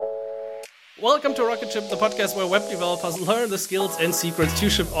Welcome to Rocket Ship, the podcast where web developers learn the skills and secrets to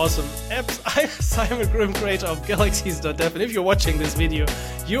ship awesome apps. I'm Simon Grimm, creator of Galaxies.dev, and if you're watching this video,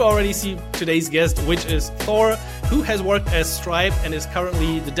 you already see today's guest, which is Thor, who has worked as Stripe and is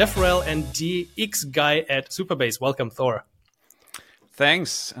currently the DevRel and DX guy at Supabase. Welcome, Thor.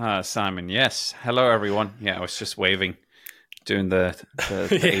 Thanks, Simon. Yes. Hello, everyone. Yeah, I was just waving, doing the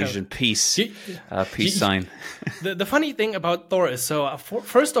Asian peace sign. The funny thing about Thor is,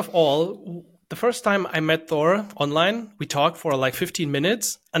 first of all, the first time I met Thor online, we talked for like 15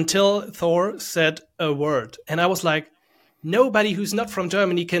 minutes until Thor said a word. And I was like, nobody who's not from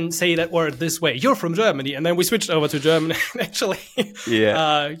Germany can say that word this way. You're from Germany. And then we switched over to German. Actually,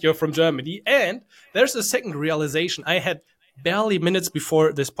 you're from Germany. And there's a second realization I had barely minutes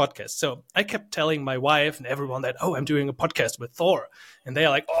before this podcast. So I kept telling my wife and everyone that, I'm doing a podcast with Thor. And they're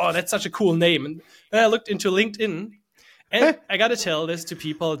like, oh, that's such a cool name. And then I looked into LinkedIn. And I got to tell this to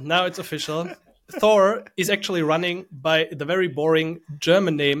people. Now it's official. Thor is actually running by the very boring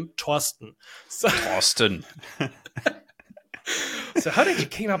German name Thorsten. Thorsten. So how did you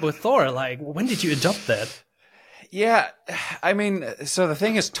came up with Thor? Like, when did you adopt that? Yeah, I mean, so the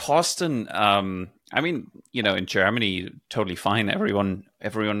thing is, Thorsten, in Germany, totally fine. Everyone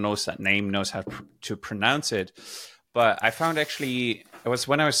knows that name, knows how to pronounce it. But I found actually, it was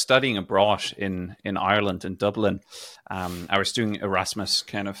when I was studying abroad in Ireland, in Dublin. I was doing Erasmus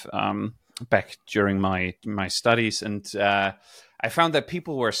kind of back during my studies. And I found that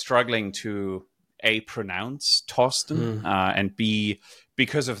people were struggling to, A, pronounce Thorsten, and B,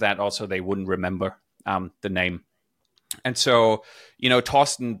 because of that, also they wouldn't remember the name. And so,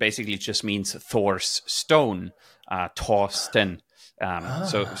 Thorsten basically just means Thor's stone, Thorsten.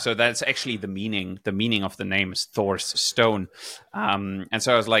 So that's actually the meaning. The meaning of the name is Thor's stone. And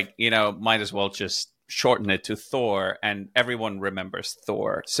so I was like, might as well just shorten it to Thor, and everyone remembers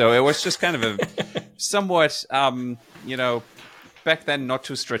Thor. So it was just kind of a somewhat, back then not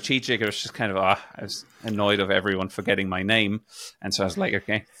too strategic. It was just kind of, I was annoyed of everyone forgetting my name. And so I was like,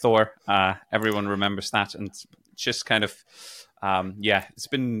 okay, Thor, everyone remembers that. And just kind of, it's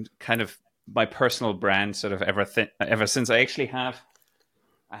been kind of my personal brand sort of ever since. I actually have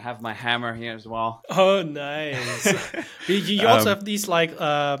my hammer here as well. Oh, nice. You also have these like,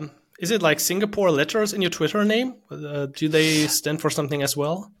 is it like Singapore letters in your Twitter name? Do they stand for something as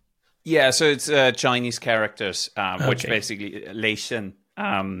well? Yeah, so it's Chinese characters, which basically Leishan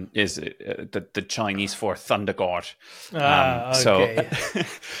is the Chinese for Thunder God. So,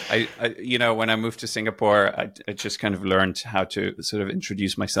 I when I moved to Singapore, I just kind of learned how to sort of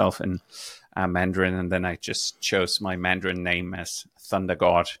introduce myself in Mandarin, and then I just chose my Mandarin name as Thunder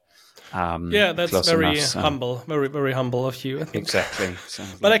God. That's very humble, very, very humble of you. Exactly. So,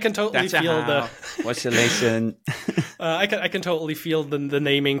 but I can totally feel what's your lesson? I can totally feel the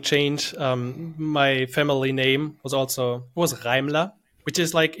naming change. My family name was Reimler, which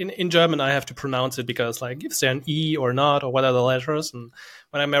is like in German I have to pronounce it because like is there an E or not or what are the letters? And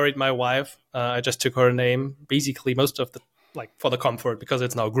when I married my wife, I just took her name, basically most of the for the comfort because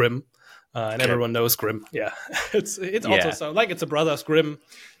it's now Grimm, and everyone knows Grimm. Yeah, it's also so like it's a brother's Grimm.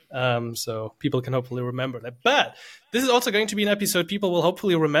 So people can hopefully remember that. But this is also going to be an episode people will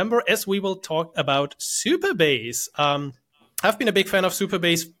hopefully remember as we will talk about Supabase. I've been a big fan of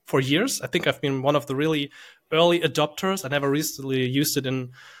Supabase for years. I think I've been one of the really early adopters. I never recently used it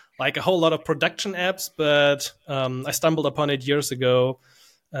in like a whole lot of production apps, but I stumbled upon it years ago.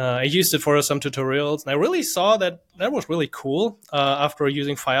 I used it for some tutorials, and I really saw that was really cool after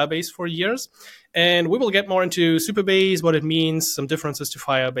using Firebase for years. And we will get more into Supabase, what it means, some differences to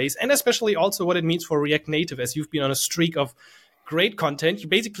Firebase, and especially also what it means for React Native, as you've been on a streak of great content. You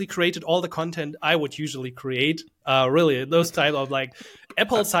basically created all the content I would usually create. Really, those type of like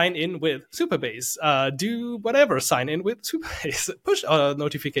Apple sign in with Supabase, do whatever, sign in with Supabase, push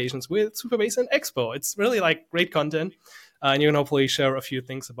notifications with Supabase and Expo. It's really like great content. And you can hopefully share a few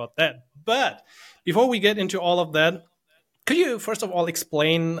things about that. But before we get into all of that, could you first of all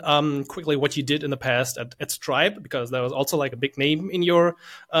explain quickly what you did in the past at Stripe? Because that was also like a big name in your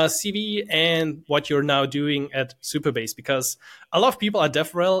CV, and what you're now doing at Supabase. Because a lot of people are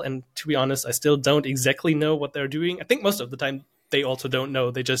DevRel, and to be honest, I still don't exactly know what they're doing. I think most of the time they also don't know.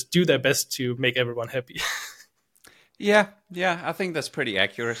 They just do their best to make everyone happy. Yeah, I think that's pretty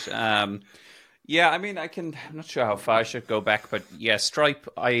accurate. I'm not sure how far I should go back, but yeah, Stripe,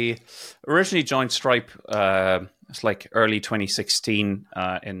 I originally joined Stripe, it's like early 2016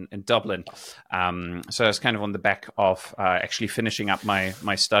 in Dublin. So I was kind of on the back of actually finishing up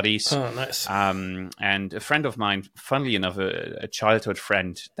my studies. Oh, nice. And a friend of mine, funnily enough, a childhood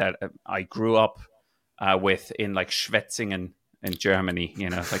friend that I grew up with in like Schwetzingen, in Germany.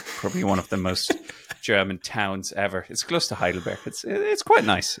 Like probably one of the most German towns ever. It's close to Heidelberg. It's quite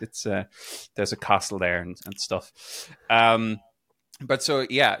nice. It's there's a castle there and stuff. But so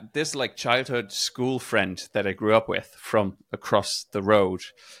yeah, this like childhood school friend that I grew up with from across the road,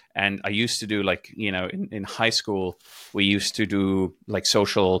 and I used to do like in high school we used to do like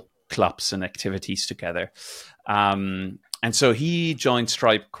social clubs and activities together. And so he joined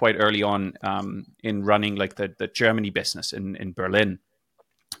Stripe quite early on in running like the Germany business in Berlin,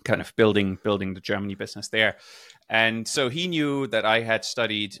 kind of building the Germany business there. And so he knew that I had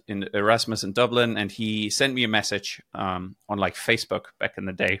studied in Erasmus in Dublin, and he sent me a message on like Facebook back in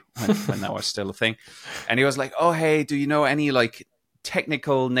the day when that was still a thing. And he was like, "Oh, hey, do you know any like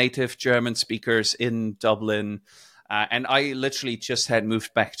technical native German speakers in Dublin?" And I literally just had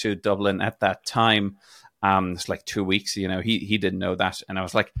moved back to Dublin at that time. It's like 2 weeks, he didn't know that. And I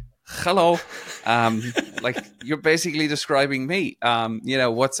was like, "Hello, like you're basically describing me,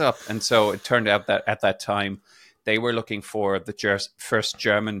 what's up?" And so it turned out that at that time, they were looking for the first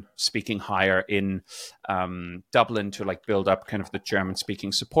German-speaking hire in Dublin to like build up kind of the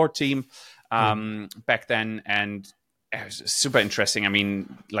German-speaking support team back then. And it was super interesting. I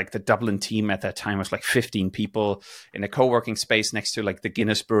mean, like the Dublin team at that time was like 15 people in a co-working space next to like the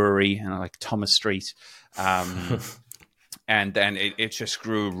Guinness Brewery and like Thomas Street. And then it just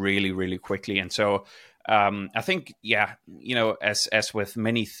grew really, really quickly. And so I think, as with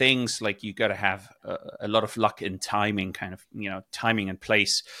many things, like you got to have a lot of luck in timing, kind of, timing and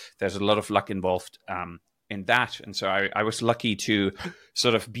place. There's a lot of luck involved in that. And so I was lucky to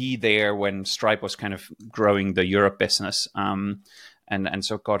sort of be there when Stripe was kind of growing the Europe business. And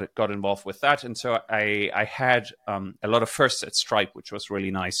so got involved with that. And so I had a lot of firsts at Stripe, which was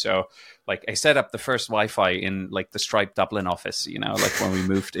really nice. So like I set up the first Wi-Fi in like the Stripe Dublin office, like when we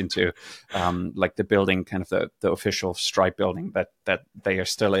moved into like the building, kind of the official Stripe building that they are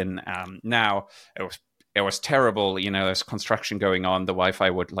still in now. It was terrible. There's construction going on. The Wi-Fi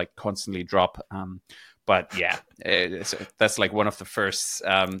would like constantly drop. But yeah, that's like one of the firsts,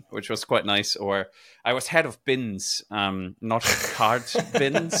 which was quite nice. Or I was head of bins, not card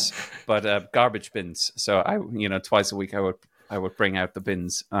bins, but garbage bins. So I, twice a week I would bring out the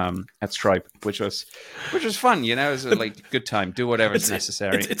bins at Stripe, which was fun. It was a like good time. Do whatever's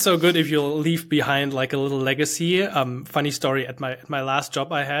necessary. It's so good if you'll leave behind like a little legacy. Funny story at my last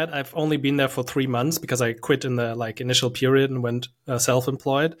job I had. I've only been there for 3 months because I quit in the like initial period and went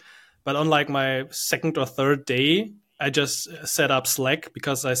self-employed. But on like my second or third day, I just set up Slack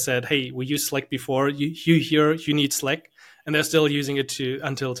because I said, "Hey, we used Slack before. You here, you need Slack," and they're still using it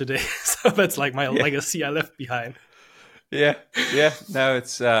until today. So that's like my legacy I left behind. Yeah. No,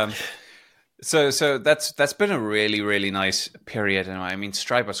 it's so that's been a really, really nice period. And I mean,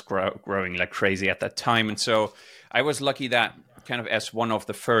 Stripe was growing like crazy at that time, and so I was lucky that kind of as one of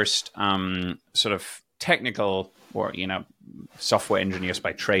the first sort of technical or software engineers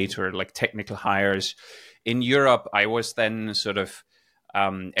by trade or like technical hires in Europe, I was then sort of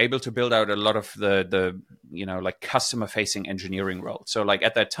able to build out a lot of the like customer facing engineering role. So like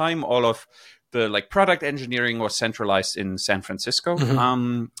at that time, all of the like product engineering was centralized in San Francisco,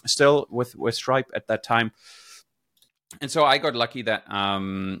 still with Stripe at that time. And so I got lucky that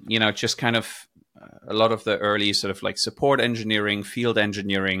just kind of a lot of the early sort of like support engineering, field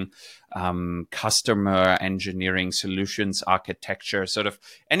engineering, customer engineering, solutions architecture, sort of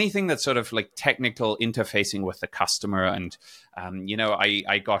anything that's sort of like technical interfacing with the customer. And,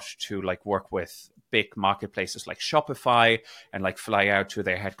 I got to like work with big marketplaces like Shopify and like fly out to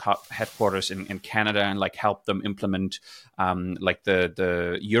their headquarters in Canada and like help them implement like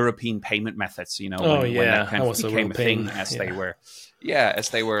the European payment methods, when that kind of became a thing as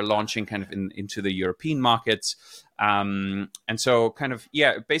they were launching kind of into the European markets. And so kind of,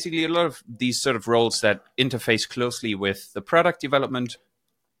 basically a lot of these sort of roles that interface closely with the product development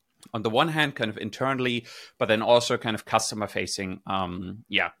on the one hand, kind of internally, but then also kind of customer facing.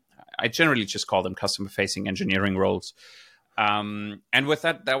 I generally just call them customer facing engineering roles. And with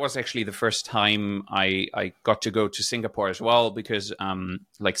that was actually the first time I got to go to Singapore as well, because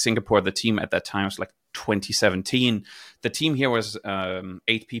like Singapore, the team at that time was like 2017. The team here was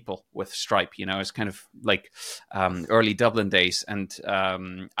 8 people with Stripe. It's kind of like early Dublin days, and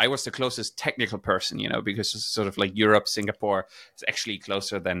I was the closest technical person, because it's sort of like Europe, Singapore is actually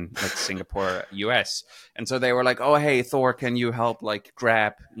closer than like Singapore, US. And so they were like, "Oh, hey, Thor, can you help like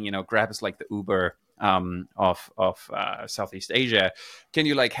Grab? Grab is like the Uber of Southeast Asia. Can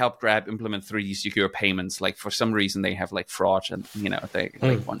you like help Grab implement 3D secure payments? Like for some reason they have like fraud and they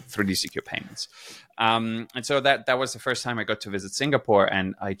like want 3D secure payments." And so that was the first time I got to visit Singapore,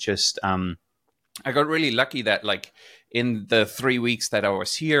 and I just I got really lucky that like in the 3 weeks that I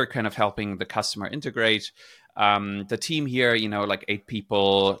was here, kind of helping the customer integrate, the team here, like 8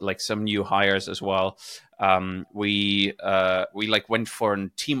 people, like some new hires as well. We like went for a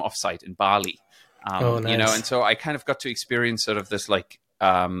team offsite in Bali, Nice. and so I kind of got to experience sort of this like,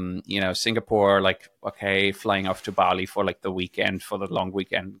 Singapore, like, okay, flying off to Bali for like the weekend, for the long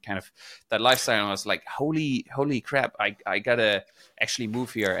weekend, kind of that lifestyle. And I was like, holy crap, I gotta actually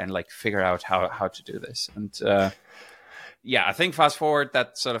move here and like figure out how to do this. And yeah, I think fast forward,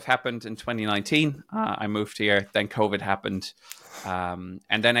 that sort of happened in 2019. I moved here, then COVID happened. And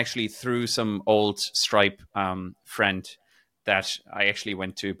then actually through some old Stripe friend that I actually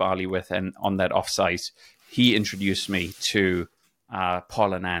went to Bali with, and on that offsite, he introduced me to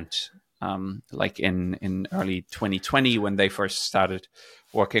Paul and Ant, like in early 2020 when they first started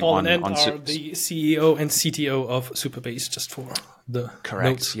working Paul on and Ant are the CEO and CTO of Supabase, just for the correct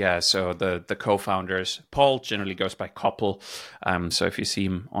notes. Yeah, so the co-founders. Paul generally goes by Koppel, so if you see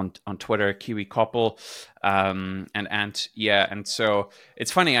him on Twitter, Kiwi Koppel, and Ant, yeah. And so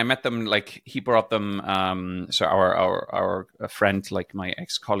it's funny, I met them, like he brought them, so our friend, like my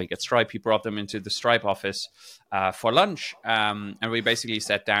ex-colleague at Stripe, he brought them into the Stripe office for lunch, and we basically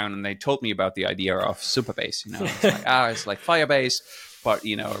sat down and they told me about the idea of Supabase. It's like Firebase, but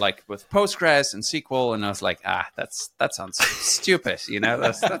like with Postgres and SQL. And I was like, that sounds stupid.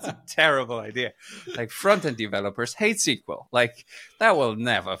 That's a terrible idea. Like front-end developers hate SQL. Like that will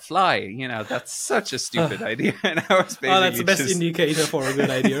never fly. That's such a stupid idea. And I was basically that's the best indicator for a good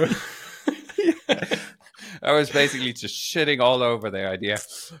idea. I was basically just shitting all over their idea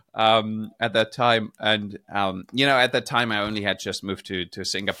at that time. And, at that time, I only had just moved to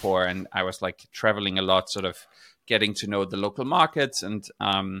Singapore, and I was like traveling a lot, sort of getting to know the local markets. And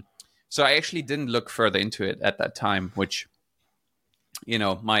so I actually didn't look further into it at that time, which,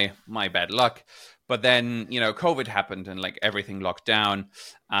 my bad luck. But then, COVID happened and like everything locked down.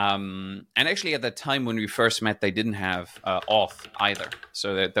 And actually at that time when we first met, they didn't have auth either.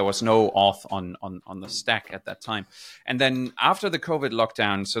 So there was no auth on the stack at that time. And then after the COVID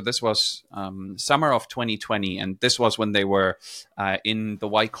lockdown, so this was summer of 2020. And this was when they were in the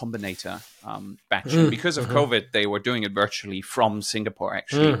Y Combinator batch. And because of COVID, they were doing it virtually from Singapore,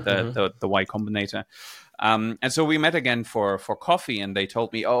 actually, the Y Combinator. And so we met again for coffee, and they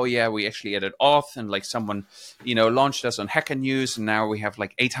told me, oh yeah, we actually added auth, and like someone, launched us on Hacker News, and now we have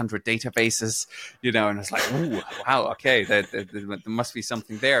like 800 databases, and it's like, ooh, wow, okay, there must be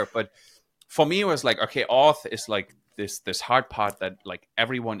something there. But for me, it was like, okay, auth is like this hard part that like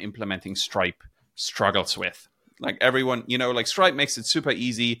everyone implementing Stripe struggles with. Like everyone, like Stripe makes it super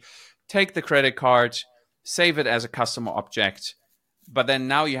easy. Take the credit card, save it as a customer object. But then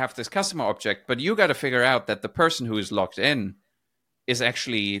now you have this customer object, but you got to figure out that the person who is logged in is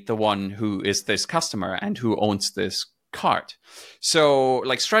actually the one who is this customer and who owns this card. So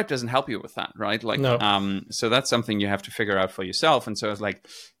like Stripe doesn't help you with that, right? Like, no. So that's something you have to figure out for yourself. And so I was like,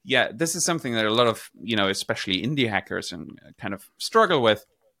 yeah, this is something that a lot of, especially indie hackers and kind of struggle with.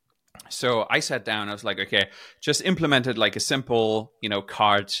 So I sat down, I was like, okay, just implemented like a simple,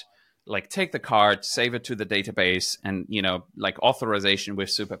 card. Like take the card, save it to the database, and like authorization with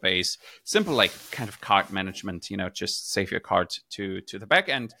Supabase, simple like kind of card management. Just save your card to the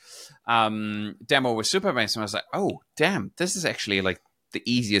backend. Demo with Supabase, and I was like, oh damn, this is actually like the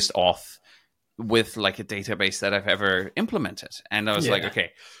easiest auth with like a database that I've ever implemented. And I was like, okay.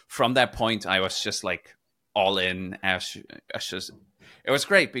 From that point, I was just like all in. It was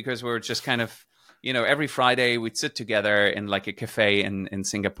great because we were just kind of. Every Friday we'd sit together in like a cafe in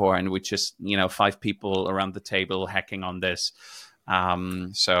Singapore, and we'd just, 5 people around the table hacking on this.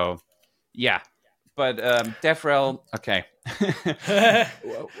 So, yeah. But DevRel, okay.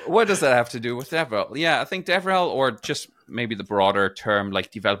 What does that have to do with DevRel? Yeah, I think DevRel, or just maybe the broader term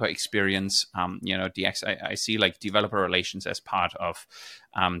like developer experience, DX, I see like developer relations as part of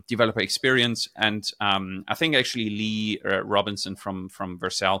developer experience. And I think actually Lee Robinson from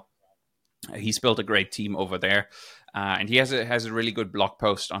Vercel, he's built a great team over there, and he has a really good blog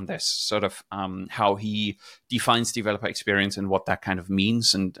post on this sort of how he defines developer experience and what that kind of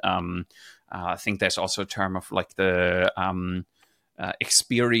means. And I think there's also a term of like the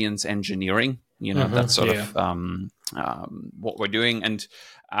experience engineering. That's sort of what we're doing. And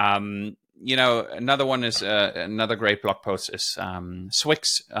another one is another great blog post is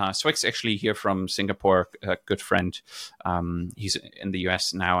Swix. Swix actually here from Singapore, a good friend. He's in the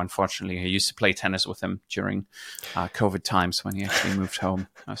US now, unfortunately. I used to play tennis with him during COVID times when he actually moved home.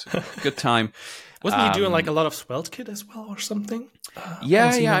 It was a good time. Wasn't he doing like a lot of SvelteKit as well or something?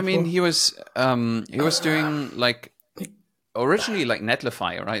 Yeah. I mean, he was doing like originally like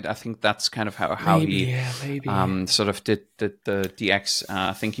Netlify, right? I think that's kind of how Maybe, he yeah, maybe. sort of did the DX.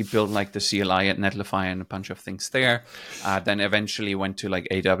 I think he built like the CLI at Netlify and a bunch of things there. Then eventually went to like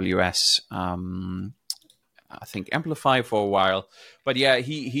AWS. I think Amplify for a while, but yeah,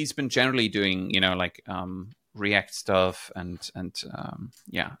 he's been generally doing like React stuff and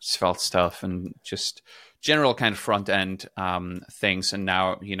yeah, Svelte stuff and just general kind of front end things. And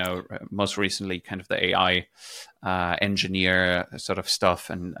now most recently kind of the AI engineer sort of stuff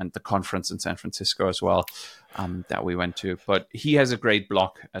and the conference in San Francisco as well that we went to. But he has a great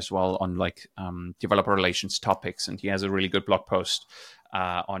blog as well on like developer relations topics, and he has a really good blog post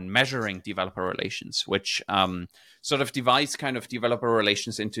on measuring developer relations, which sort of divides kind of developer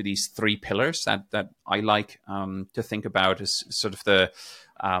relations into these three pillars that I like to think about as sort of the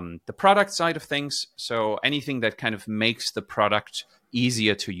product side of things. So anything that kind of makes the product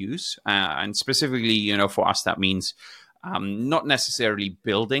easier to use, and specifically, for us, that means not necessarily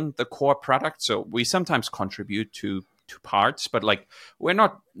building the core product. So we sometimes contribute to parts, but like we're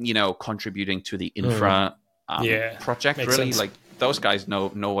not, contributing to the infra project makes really. sense. Like those guys know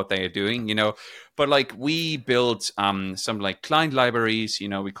what they are doing, but like we build some like client libraries,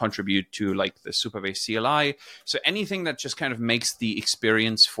 we contribute to like the Supabase CLI. So anything that just kind of makes the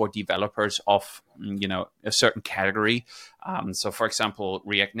experience for developers of, a certain category. So for example,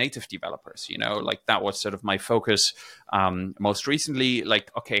 React Native developers, like that was sort of my focus most recently.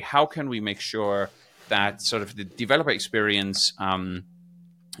 Like, okay, how can we make sure that sort of the developer experience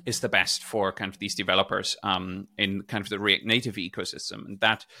is the best for kind of these developers in kind of the React Native ecosystem? And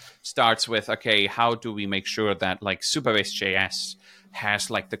that starts with, okay, how do we make sure that like Supabase JS has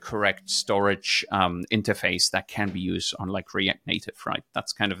like the correct storage interface that can be used on like React Native, right?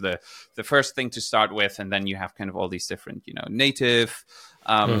 That's kind of the first thing to start with. And then you have kind of all these different, native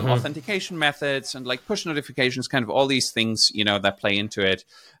authentication methods and like push notifications, kind of all these things, that play into it.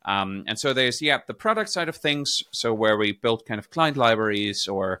 And so there's, the product side of things. So where we build kind of client libraries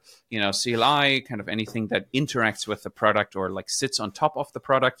or, CLI, kind of anything that interacts with the product or like sits on top of the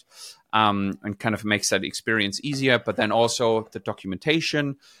product and kind of makes that experience easier. But then also the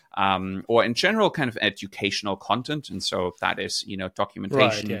documentation or in general kind of educational content. And so that is,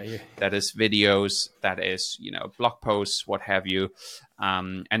 documentation, Right, yeah. that is videos, that is, blog posts, what have you.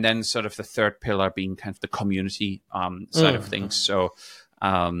 And then sort of the third pillar being kind of the community side of things. So,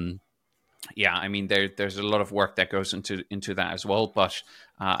 I mean, there's a lot of work that goes into that as well. But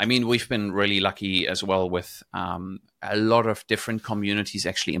I mean, we've been really lucky as well with a lot of different communities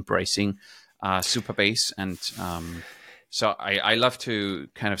actually embracing Supabase. And so I love to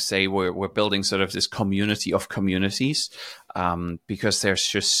kind of say we're building sort of this community of communities because there's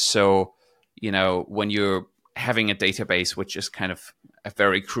just so, when you're having a database, which is kind of a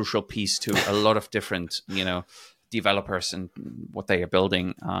very crucial piece to a lot of different, developers and what they are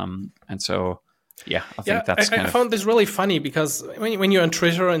building. And so, I think I found this really funny because when you're on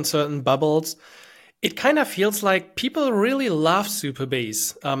Twitter in certain bubbles, it kind of feels like people really love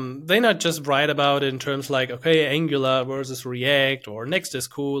Supabase. They not just write about it in terms like, okay, Angular versus React or Next is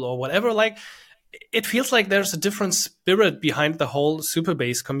cool or whatever. Like, it feels like there's a different spirit behind the whole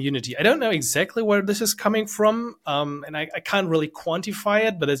Supabase community. I don't know exactly where this is coming from, and I can't really quantify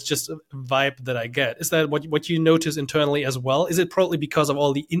it, but it's just a vibe that I get. Is that what you notice internally as well? Is it probably because of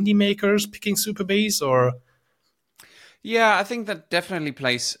all the indie makers picking Supabase, or? Yeah, I think that definitely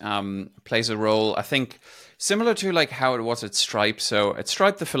plays a role. I think similar to like how it was at Stripe. So at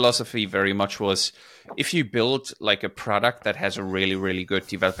Stripe, the philosophy very much was if you build like a product that has a really, really good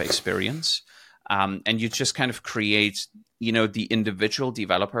developer experience, and you just kind of create, the individual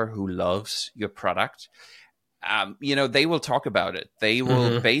developer who loves your product, they will talk about it. They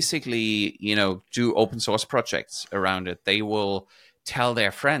will basically, do open source projects around it. They will tell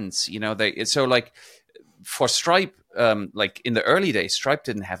their friends, so like for Stripe, like in the early days, Stripe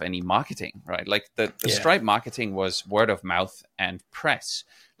didn't have any marketing, right? Like the Stripe marketing was word of mouth and press.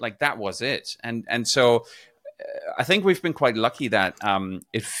 Like that was it. And so I think we've been quite lucky that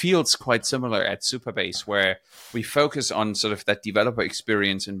it feels quite similar at Supabase, where we focus on sort of that developer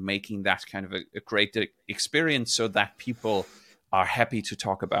experience and making that kind of a great experience so that people are happy to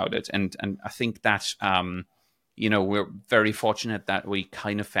talk about it. And I think that, we're very fortunate that we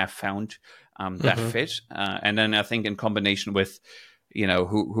kind of have found that fit. And then I think in combination with,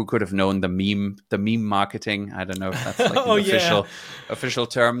 who could have known the meme marketing? I don't know if that's like an official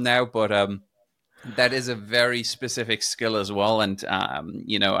term now, but that is a very specific skill as well. And,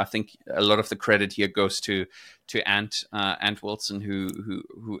 I think a lot of the credit here goes to Ant Wilson,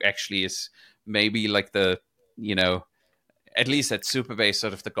 who actually is maybe like the, at least at Supabase,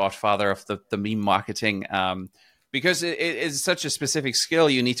 sort of the godfather of the meme marketing, because it is such a specific skill.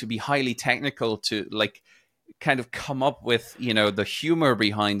 You need to be highly technical to like kind of come up with, you know, the humor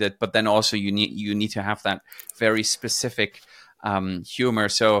behind it, but then also you need to have that very specific humor.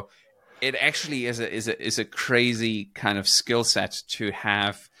 So it actually is a crazy kind of skill set to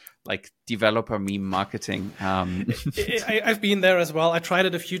have, like developer meme marketing. I've been there as well. I tried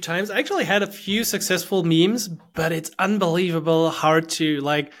it a few times. I actually had a few successful memes, but it's unbelievable hard to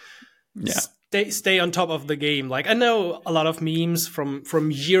like stay on top of the game. Like I know a lot of memes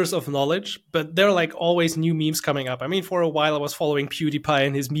from years of knowledge, but there are like always new memes coming up. I mean, for a while I was following PewDiePie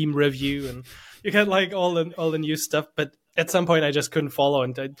and his meme review, and you get like all the new stuff. But at some point I just couldn't follow,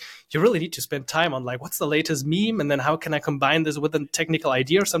 and you really need to spend time on like what's the latest meme, and then how can I combine this with a technical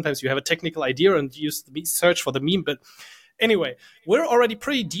idea. Sometimes you have a technical idea and use the search for the meme. But anyway, we're already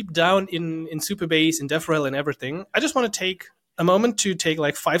pretty deep down in Supabase, in DevRel, and everything. I just want to take a moment to take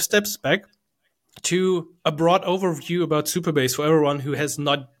like 5 steps back to a broad overview about Supabase for everyone who has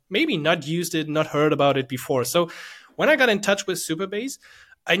maybe not used it, not heard about it before. So when I got in touch with Supabase,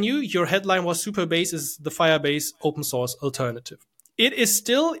 I knew your headline was Supabase is the Firebase open source alternative. It is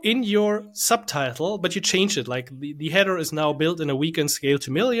still in your subtitle, but you changed it. Like the header is now built in a weekend scale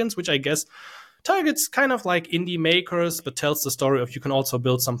to millions, which I guess targets kind of like indie makers, but tells the story of you can also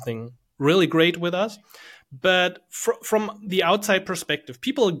build something really great with us. But from the outside perspective,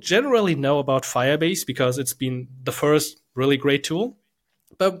 people generally know about Firebase because it's been the first really great tool.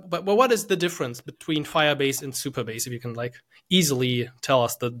 But what is the difference between Firebase and Supabase? If you can like easily tell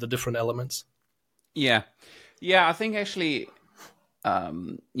us the different elements. Yeah, I think actually,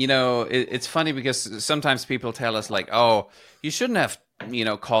 you know, it's funny because sometimes people tell us like, oh, you shouldn't have, you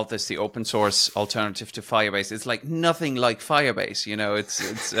know, called this the open source alternative to Firebase. It's like nothing like Firebase. You know,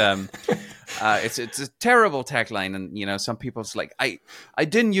 it's a terrible tagline, and you know, some people's like, I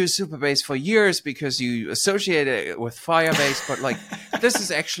didn't use Supabase for years because you associate it with Firebase, but like this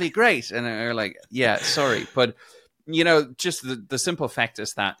is actually great, and they're like, yeah, sorry, but you know, just the simple fact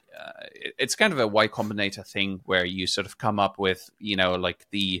is that it's kind of a Y Combinator thing where you sort of come up with, you know, like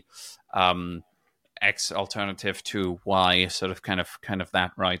the X alternative to Y, sort of kind of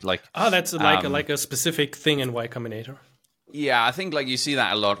that, right? Like that's like a specific thing in Y Combinator. Yeah, I think like you see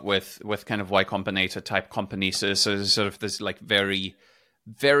that a lot with kind of Y Combinator type companies. So sort of this like very,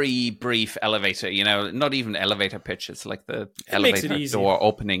 very brief elevator, you know, not even elevator pitch. It's like the elevator door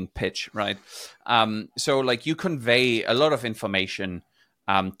opening pitch, right? So like you convey a lot of information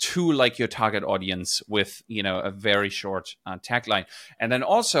to like your target audience with, you know, a very short tagline. And then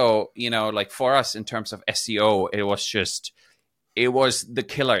also, you know, like for us in terms of SEO, it was the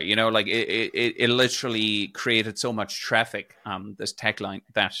killer, you know, like it literally created so much traffic, this tagline,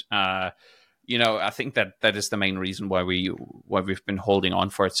 that, you know, I think that is the main reason why we've been holding on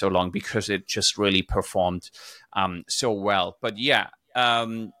for it so long, because it just really performed so well. But yeah,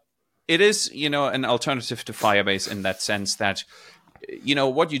 it is, you know, an alternative to Firebase in that sense that, you know,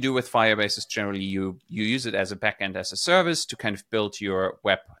 what you do with Firebase is generally you use it as a backend, as a service to kind of build your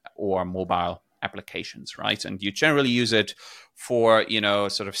web or mobile applications, right? And you generally use it for, you know,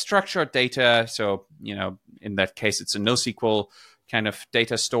 sort of structured data. So, you know, in that case, it's a NoSQL kind of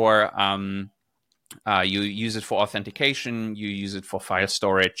data store. You use it for authentication. You use it for file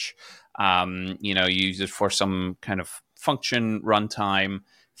storage. You know, you use it for some kind of function runtime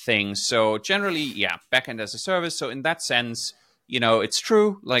thing. So generally, yeah, backend as a service. So in that sense, you know, it's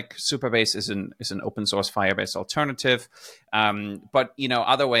true. Like Supabase is an open source Firebase alternative, but you know,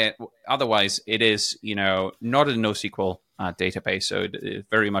 otherwise it is, you know, not a NoSQL database. So it is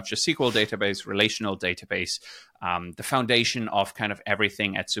very much a SQL database, relational database. The foundation of kind of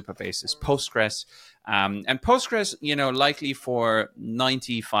everything at Supabase is Postgres, and Postgres, you know, likely for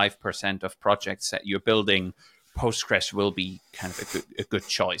 95% of projects that you're building, Postgres will be kind of a good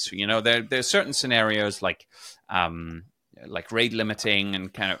choice. You know, there's certain scenarios like rate limiting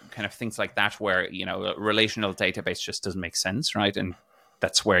and kind of things like that, where, you know, a relational database just doesn't make sense, right? And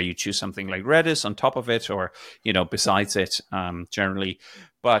that's where you choose something like Redis on top of it, or, you know, besides it, generally.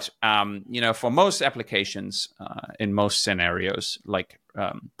 But you know, for most applications, in most scenarios, like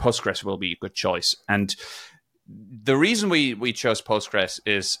Postgres will be a good choice. And the reason we chose Postgres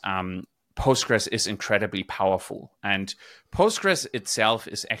is Postgres is incredibly powerful, and Postgres itself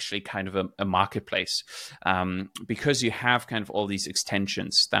is actually kind of a marketplace, because you have kind of all these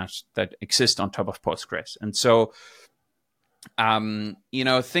extensions that exist on top of Postgres. And so, you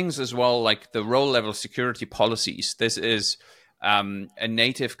know, things as well like the role level security policies, this is a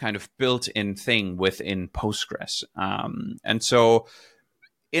native kind of built-in thing within Postgres. And so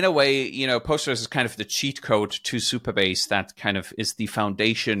in a way, you know, Postgres is kind of the cheat code to Supabase that kind of is the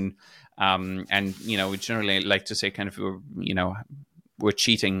foundation And we generally like to say kind of we're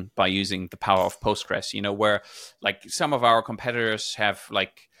cheating by using the power of Postgres. Where like some of our competitors have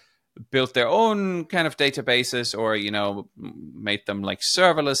like built their own kind of databases, or made them like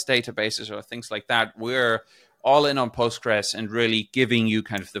serverless databases or things like that. We're all in on Postgres and really giving you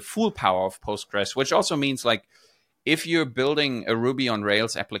kind of the full power of Postgres, which also means like if you're building a Ruby on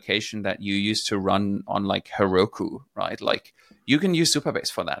Rails application that you used to run on like Heroku, right? Like you can use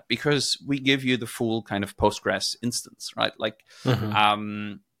Supabase for that because we give you the full kind of Postgres instance, right? Like,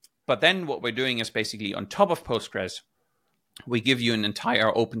 but then what we're doing is basically on top of Postgres, we give you an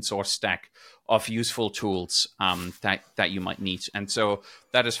entire open source stack of useful tools that you might need. And so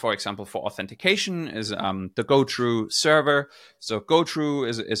that is, for example, for authentication is the GoTrue server. So GoTrue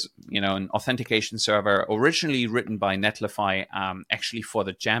is an authentication server originally written by Netlify, actually for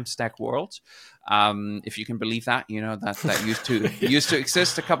the Jamstack world. If you can believe that, that used to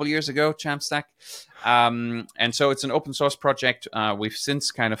exist a couple years ago, Jamstack. And so it's an open source project. We've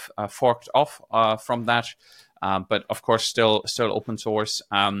since kind of forked off from that. But of course, still open source.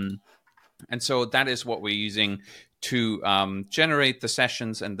 And so that is what we're using to generate the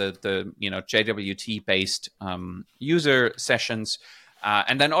sessions and the JWT based user sessions.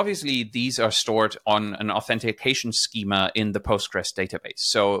 And then obviously these are stored on an authentication schema in the Postgres database.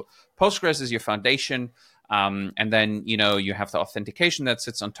 So Postgres is your foundation. And then, you have the authentication that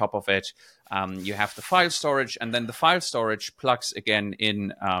sits on top of it. You have the file storage, and then the file storage plugs again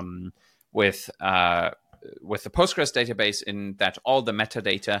in with the Postgres database, in that all the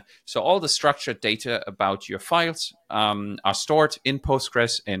metadata, so all the structured data about your files are stored in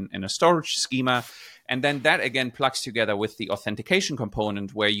Postgres in a storage schema. And then that again plugs together with the authentication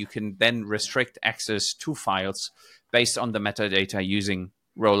component, where you can then restrict access to files based on the metadata using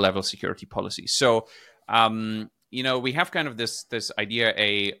row-level security policies. So, we have kind of this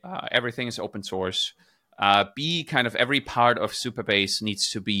idea, everything is open source. B, kind of every part of Supabase needs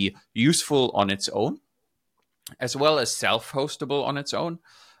to be useful on its own, as well as self-hostable on its own.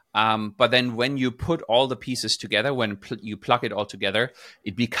 But then when you put all the pieces together, when you plug it all together,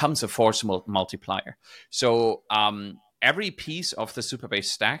 it becomes a force multiplier. So every piece of the Supabase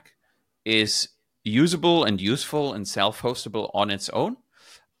stack is usable and useful and self-hostable on its own.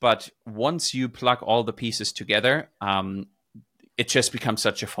 But once you plug all the pieces together, it just becomes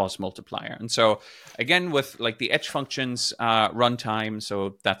such a force multiplier. And so again, with like the edge functions runtime,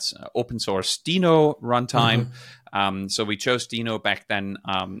 so that's open source Dino runtime. So we chose Dino back then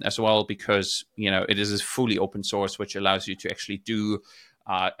as well because, it is fully open source, which allows you to actually do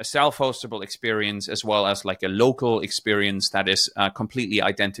a self-hostable experience as well as like a local experience that is completely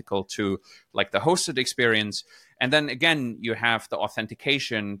identical to like the hosted experience. And then again, you have the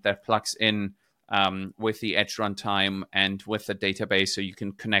authentication that plugs in with the Edge runtime and with the database, so you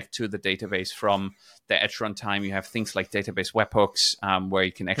can connect to the database from the Edge runtime. You have things like database webhooks, where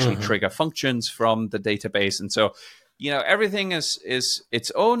you can actually trigger functions from the database. And so, everything is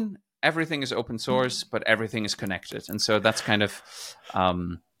its own. Everything is open source, but everything is connected. And so that's kind of,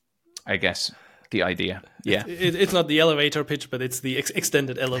 I guess, the idea. Yeah, it's not the elevator pitch, but it's the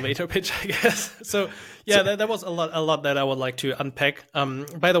extended elevator pitch, I guess. So yeah, that was a lot that I would like to unpack.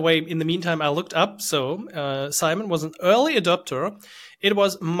 By the way, in the meantime, I looked up. So Simon was an early adopter. It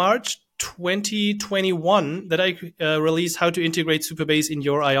was March 2021 that I released how to integrate Supabase in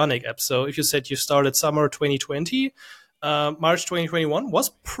your Ionic app. So if you said you started summer 2020, March 2021 was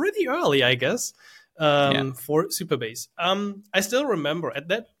pretty early, I guess, for Supabase. I still remember at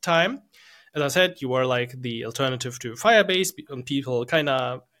that time, as I said, you were like the alternative to Firebase, and people kind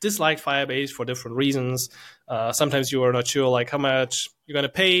of disliked Firebase for different reasons. Sometimes you were not sure like how much you're going to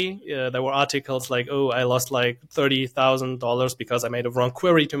pay. There were articles like, oh, I lost like $30,000 because I made a wrong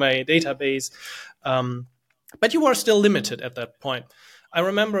query to my database. But you were still limited at that point. I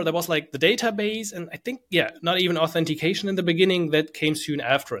remember there was like the database and I think, not even authentication in the beginning. That came soon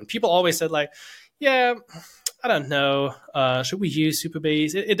after. And people always said like, I don't know, should we use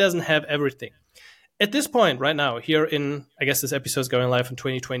Supabase? It doesn't have everything. At this point, right now, here in, I guess this episode is going live in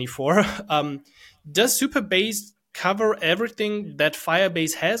 2024, does Supabase cover everything that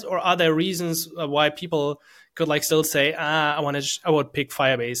Firebase has, or are there reasons why people could like still say, I would pick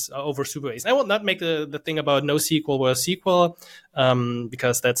Firebase over Supabase? I will not make the thing about NoSQL versus SQL,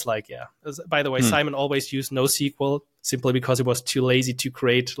 because that's like, by the way, Simon always used NoSQL simply because he was too lazy to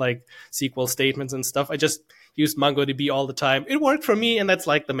create like SQL statements and stuff. I just used MongoDB all the time. It worked for me, and that's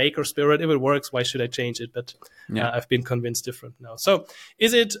like the maker spirit. If it works, why should I change it? But I've been convinced different now. So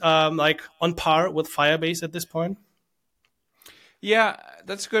is it like on par with Firebase at this point? Yeah,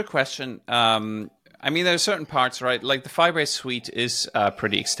 that's a good question. I mean, there are certain parts, right? Like the Firebase suite is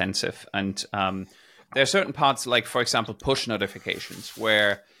pretty extensive, and there are certain parts, like for example, push notifications,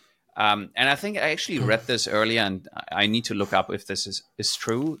 where, and I think I actually read this earlier, and I need to look up if this is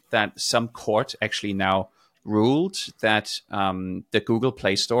true, that some court actually now ruled that the Google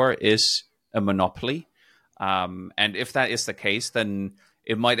Play Store is a monopoly, and if that is the case, then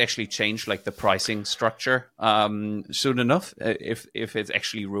it might actually change like the pricing structure soon enough, if it's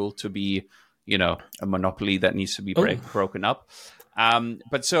actually ruled to be, a monopoly that needs to be broken up.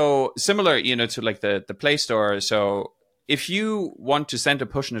 But so similar, to like the Play Store. So if you want to send a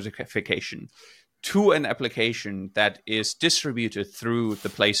push notification to an application that is distributed through the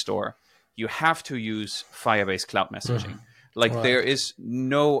Play Store, you have to use Firebase Cloud Messaging. Like Right. there is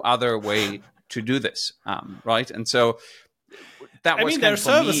no other way to do this, right? And so that I was mean, kind there are of for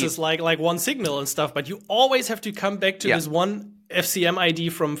me. services like One Signal and stuff, but you always have to come back to this one FCM ID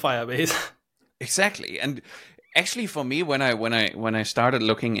from Firebase. Exactly. And actually, for me, when I started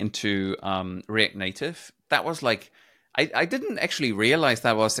looking into React Native, that was like, I didn't actually realize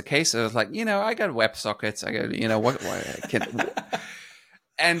that was the case. I was like, I got WebSockets. I got, what I can.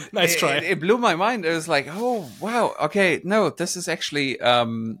 And Nice try. It blew my mind. It was like, oh wow, okay, no, this is actually,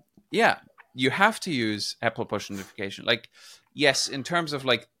 you have to use Apple push notification. Like, yes, in terms of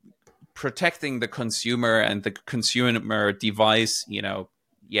like protecting the consumer and the consumer device,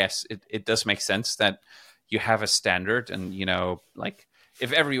 yes, it does make sense that you have a standard, and like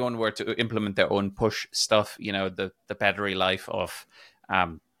if everyone were to implement their own push stuff, the battery life of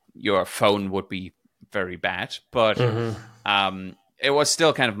your phone would be very bad. But it was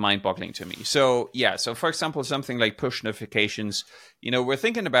still kind of mind-boggling to me. So so for example, something like push notifications, we're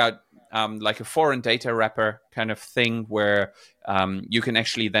thinking about like a foreign data wrapper kind of thing, where you can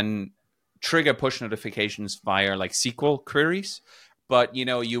actually then trigger push notifications via like SQL queries. But,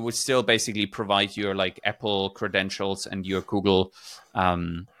 you would still basically provide your like Apple credentials and your Google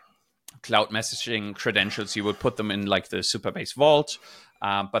cloud messaging credentials. You would put them in like the Supabase vault.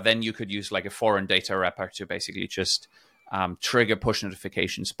 But then you could use like a foreign data wrapper to basically just trigger push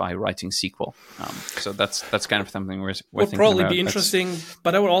notifications by writing SQL. So that's kind of something we're would thinking probably about. be interesting,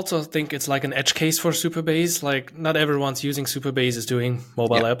 but I would also think it's like an edge case for Supabase. Like not everyone's using Supabase is doing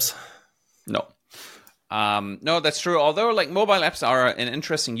mobile apps. No. No, that's true. Although, like, mobile apps are an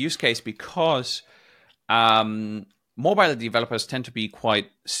interesting use case because mobile developers tend to be quite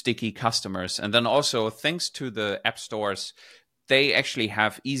sticky customers. And then also, thanks to the app stores, they actually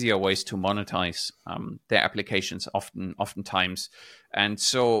have easier ways to monetize their applications oftentimes. And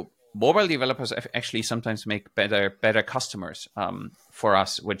so mobile developers actually sometimes make better customers for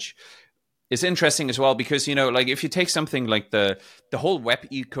us, which is interesting as well, because, like if you take something like the whole web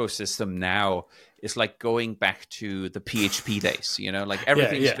ecosystem now is like going back to the PHP days, like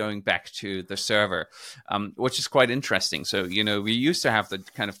everything's going back to the server, which is quite interesting. So, we used to have the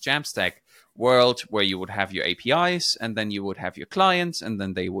kind of Jamstack world where you would have your APIs, and then you would have your clients, and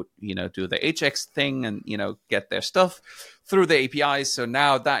then they would, do the Ajax thing and, get their stuff through the APIs. So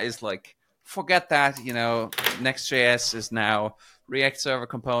now that is like, forget that, Next.js is now React server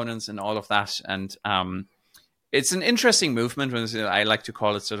components and all of that. And it's an interesting movement. I like to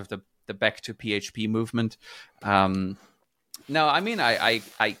call it sort of the back to PHP movement. No, I mean, I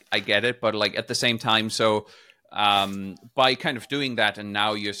get it, but like at the same time, so by kind of doing that, and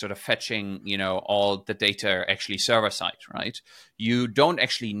now you're sort of fetching, all the data actually server side, right? You don't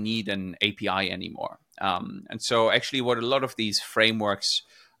actually need an API anymore. And so actually what a lot of these frameworks,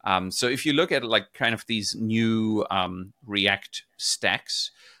 so if you look at like kind of these new React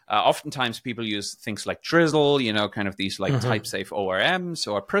stacks, oftentimes people use things like Drizzle, kind of these like type-safe ORMs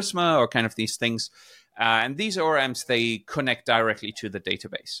or Prisma or kind of these things. And these ORMs, they connect directly to the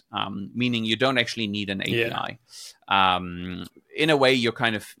database, meaning you don't actually need an API. In a way, you're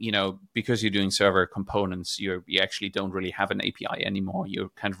kind of, because you're doing server components, you actually don't really have an API anymore.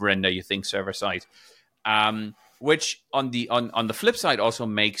 You kind of render your thing server side. Which on the flip side also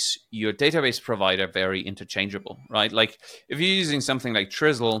makes your database provider very interchangeable, right? Like if you're using something like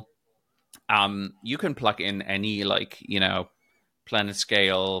Drizzle, you can plug in any like,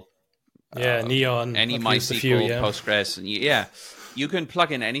 PlanetScale, Neon, any MySQL, Postgres, you can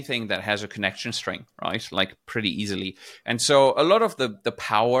plug in anything that has a connection string, right? Like pretty easily. And so a lot of the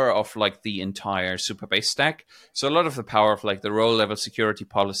power of like the entire Supabase stack, so a lot of the power of like the role level security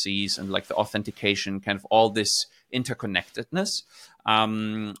policies and like the authentication, kind of all this interconnectedness,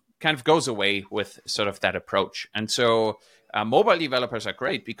 kind of goes away with sort of that approach. And so mobile developers are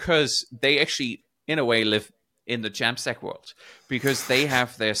great because they actually, in a way, live in the Jamstack world, because they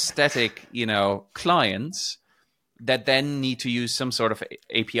have their static, clients that then need to use some sort of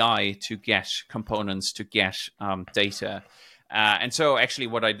API to get components, to get data. And so actually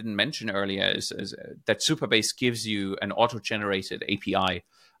what I didn't mention earlier is that Supabase gives you an auto-generated API,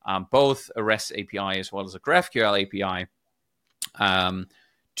 both a REST API as well as a GraphQL API,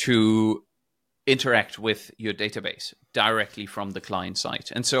 to interact with your database directly from the client side.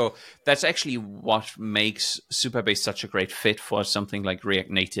 And so that's actually what makes Supabase such a great fit for something like React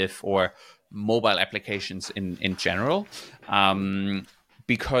Native or mobile applications in general,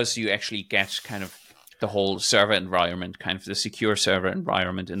 because you actually get kind of the whole server environment, kind of the secure server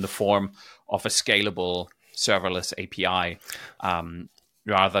environment in the form of a scalable serverless API,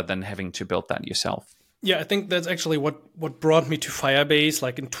 rather than having to build that yourself. Yeah, I think that's actually what brought me to Firebase,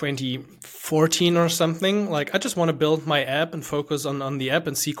 like in 2014 or something. Like, I just want to build my app and focus on the app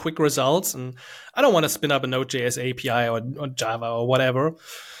and see quick results. And I don't want to spin up a Node.js API or Java or whatever.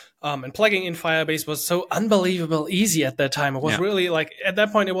 And plugging in Firebase was so unbelievable easy at that time. It was really like, at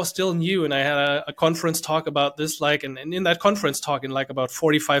that point, it was still new. And I had a conference talk about this, like, and in that conference talk, in like about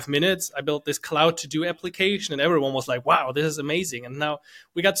 45 minutes, I built this cloud to-do application, and everyone was like, wow, this is amazing. And now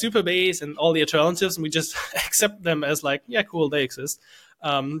we got Supabase and all the alternatives, and we just accept them as like, yeah, cool, they exist.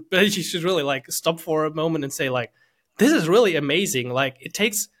 But you should really like stop for a moment and say like, this is really amazing. Like, it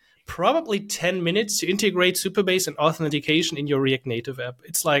takes probably 10 minutes to integrate Supabase and authentication in your React Native app.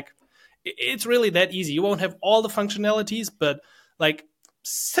 It's like, it's really that easy. You won't have all the functionalities, but like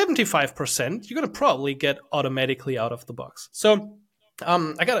 75%, you're going to probably get automatically out of the box. So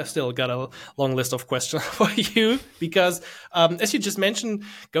I still got a long list of questions for you, because as you just mentioned,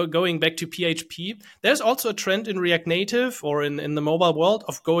 going back to PHP, there's also a trend in React Native or in the mobile world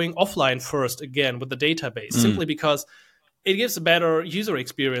of going offline first again with the database, simply because it gives a better user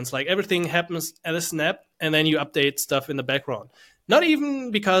experience. Like, everything happens at a snap, and then you update stuff in the background. Not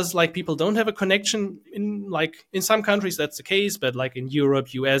even because like people don't have a connection. In some countries that's the case, but like in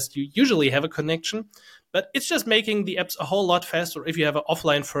Europe, US, you usually have a connection. But it's just making the apps a whole lot faster if you have an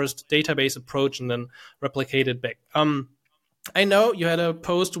offline first database approach and then replicate it back. I know you had a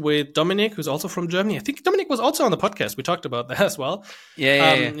post with Dominic, who's also from Germany. I think Dominic was also on the podcast. We talked about that as well.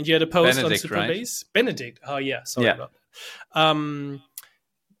 Yeah. You had a post Benedict, on Supabase. Right? Benedict. Oh, yeah. Sorry about that.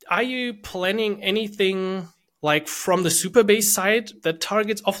 Are you planning anything like from the Supabase side that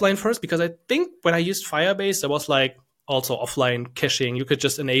targets offline first? Because I think when I used Firebase, there was like also offline caching. You could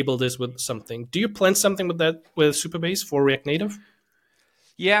just enable this with something. Do you plan something with that with Supabase for React Native?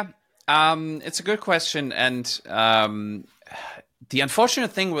 Yeah, it's a good question. And the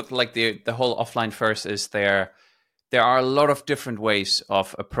unfortunate thing with like the whole offline first is there are a lot of different ways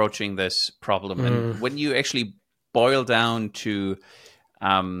of approaching this problem. And when you actually boil down to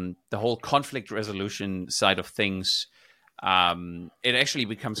the whole conflict resolution side of things, it actually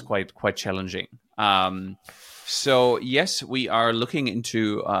becomes quite challenging. So yes, we are looking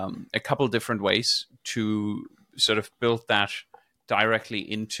into a couple different ways to sort of build that directly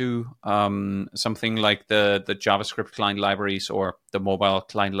into something like the JavaScript client libraries or the mobile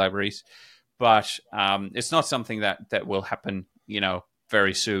client libraries, but it's not something that will happen,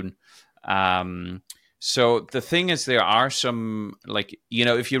 very soon. So the thing is, there are some, like,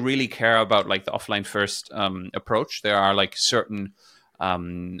 if you really care about like the offline first approach, there are like certain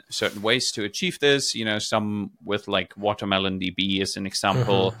ways to achieve this. Some with like Watermelon DB as an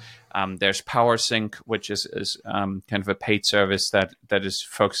example. There's PowerSync, which is kind of a paid service that is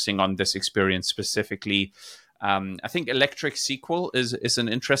focusing on this experience specifically. I think Electric SQL is an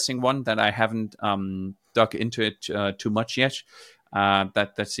interesting one that I haven't dug into it too much yet.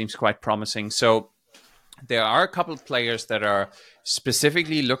 That seems quite promising. So there are a couple of players that are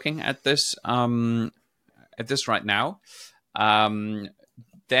specifically looking at this right now.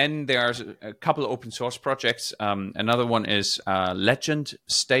 Then there's a couple of open source projects. Another one is Legend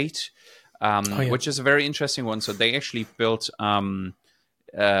State, which is a very interesting one. So they actually built, I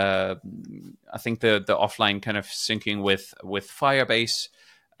think the offline kind of syncing with Firebase.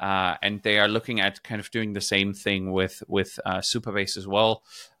 And they are looking at kind of doing the same thing with Supabase as well.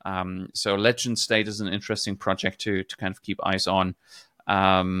 So Legend State is an interesting project to kind of keep eyes on.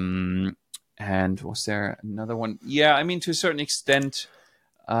 And was there another one? Yeah, I mean, to a certain extent,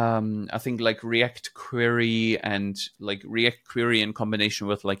 I think like React Query and like React Query in combination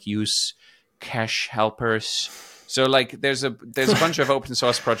with like use cache helpers. So like there's a bunch of open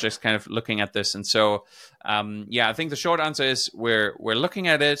source projects kind of looking at this. And so, I think the short answer is we're looking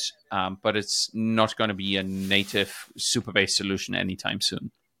at it, but it's not going to be a native Supabase solution anytime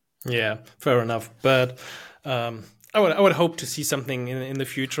soon. Yeah, fair enough. But I would hope to see something in the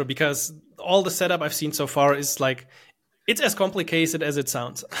future, because all the setup I've seen so far is like It's as complicated as it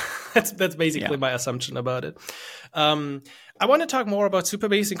sounds. That's basically my assumption about it. I want to talk more about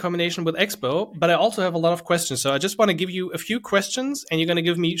Supabase in combination with Expo, but I also have a lot of questions. So I just want to give you a few questions, and you're going to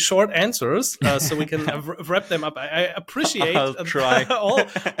give me short answers so we can wrap them up. I appreciate try.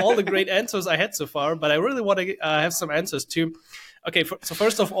 all the great answers I had so far, but I really want to have some answers too. Okay, so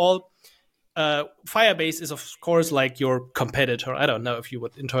first of all, Firebase is of course like your competitor. I don't know if you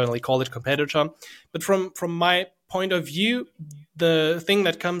would internally call it competitor, but from my point of view, the thing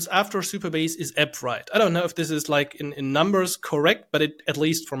that comes after Supabase is AppWrite. I don't know if this is like in numbers correct, but at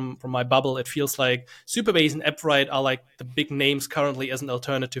least from my bubble, it feels like Supabase and AppWrite are like the big names currently as an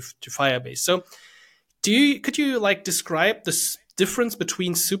alternative to Firebase. So could you like describe the difference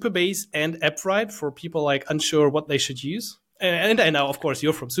between Supabase and AppWrite for people like unsure what they should use? And I know, of course,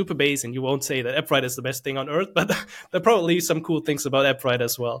 you're from Supabase and you won't say that AppWrite is the best thing on earth, but there are probably some cool things about AppWrite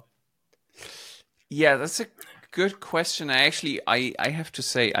as well. Yeah, that's a good question. I have to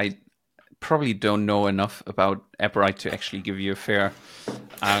say, I probably don't know enough about AppWrite to actually give you a fair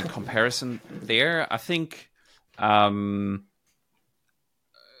comparison there. I think, like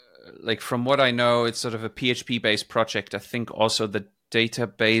from what I know, it's sort of a PHP-based project. I think also the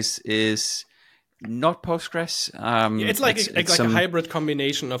database is not Postgres. It's like a hybrid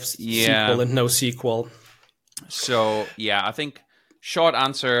combination of SQL and NoSQL. So yeah, I think short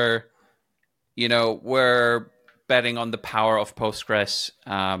answer, we're betting on the power of Postgres,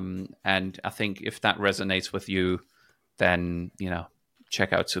 and I think if that resonates with you, then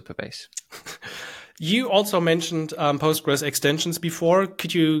check out Supabase. You also mentioned Postgres extensions before.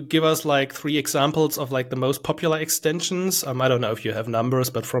 Could you give us like 3 examples of like the most popular extensions? I don't know if you have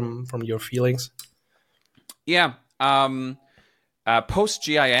numbers, but from your feelings. Yeah.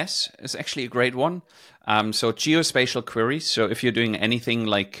 PostGIS is actually a great one. So geospatial queries. So if you're doing anything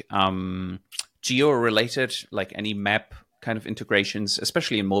like geo-related, like any map kind of integrations,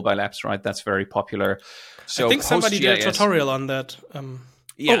 especially in mobile apps, right? That's very popular. So I think somebody did a tutorial on that.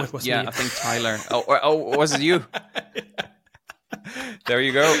 It was me. I think Tyler. Was it you? There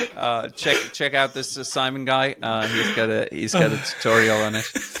you go. Check out this Simon guy. He's got a tutorial on it.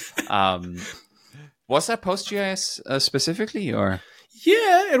 Was that PostGIS specifically, or?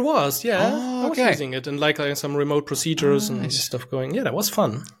 Yeah, it was. Yeah, I was using it and like some remote procedures and stuff going. Yeah, that was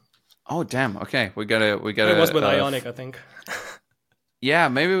fun. Oh damn! Okay, we gotta. It was with Ionic, I think. Yeah,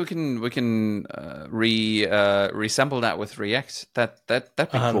 maybe we can resample that with React. That'd be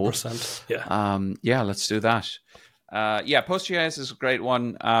 100%, cool. Yeah. Yeah, let's do that. PostGIS is a great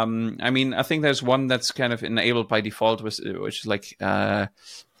one. I think there's one that's kind of enabled by default, which is like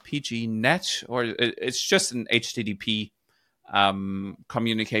PGNet, or it's just an HTTP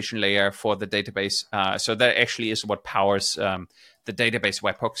communication layer for the database. So that actually is what powers the database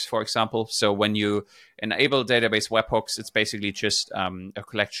webhooks, for example. So when you enable database webhooks, it's basically just a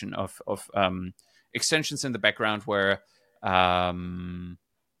collection of extensions in the background where, PG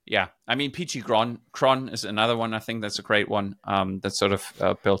cron is another one. I think that's a great one that's sort of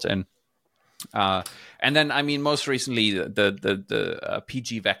built in. And then, most recently, the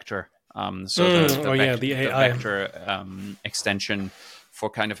PG vector. The AI vector extension for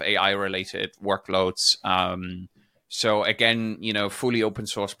kind of AI-related workloads. So again, fully open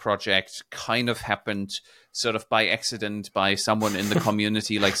source project, kind of happened sort of by accident by someone in the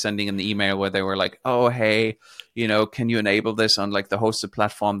community, like sending an email where they were like, oh, hey, can you enable this on like the hosted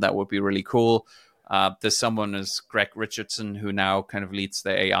platform? That would be really cool. There's someone as Greg Richardson who now kind of leads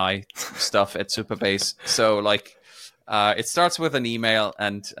the AI stuff at Supabase. So like, it starts with an email,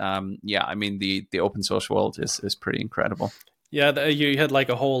 and the open source world is pretty incredible. Yeah, you had like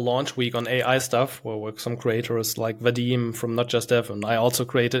a whole launch week on AI stuff where some creators like Vadim from Not Just Dev, and I also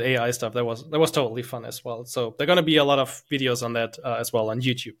created AI stuff. That was totally fun as well. So there are going to be a lot of videos on that as well on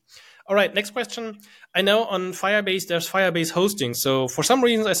YouTube. All right, next question. I know on Firebase there's Firebase hosting. So for some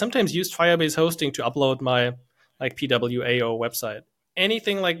reason I sometimes used Firebase hosting to upload my like PWA or website.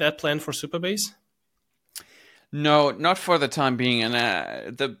 Anything like that planned for Supabase? No, not for the time being.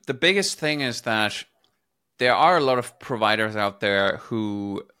 And the biggest thing is that there are a lot of providers out there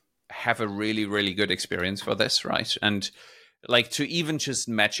who have a really, really good experience for this, right? And like to even just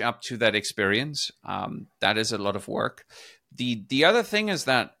match up to that experience, that is a lot of work. The other thing is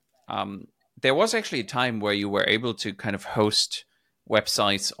that there was actually a time where you were able to kind of host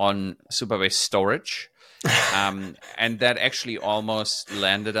websites on Supabase storage. And that actually almost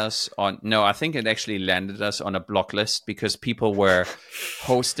landed us on... No, I think it actually landed us on a block list because people were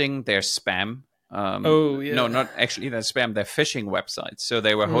hosting their spam. No, not actually their spam, their phishing websites. So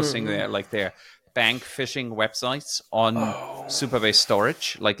they were hosting their bank phishing websites on Supabase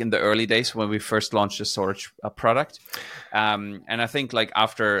storage, like in the early days when we first launched the storage product. And I think like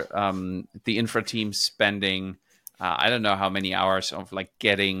after the infra team spending, I don't know how many hours of like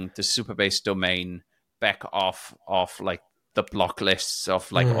getting the Supabase domain back off of like the block lists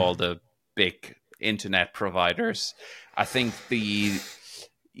of like all the big internet providers. I think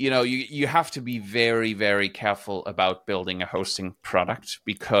you have to be very, very careful about building a hosting product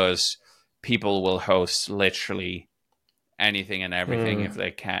because people will host literally anything and everything if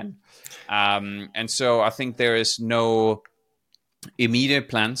they can. And so I think there is no immediate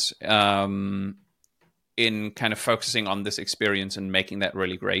plans in kind of focusing on this experience and making that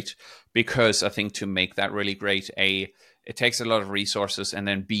really great, because I think to make that really great, A, it takes a lot of resources, and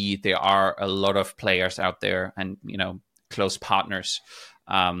then B, there are a lot of players out there and, close partners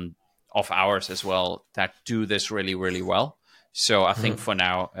of ours as well that do this really, really well. So I think for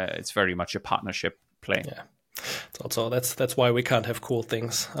now, it's very much a partnership play. Yeah. It's also that's why we can't have cool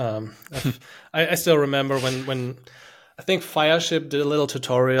things. I still remember when I think Fireship did a little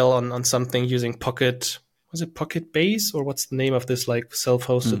tutorial on something using Pocket. Was it Pocket Base, or what's the name of this like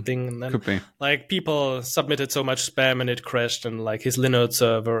self-hosted thing? And then Could be. like people submitted so much spam and it crashed, and like his Linode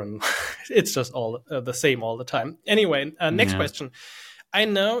server, and it's just all the same all the time. Anyway, next question. I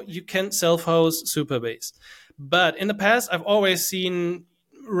know you can self-host Supabase, but in the past I've always seen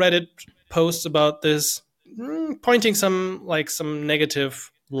Reddit posts about this, pointing some negative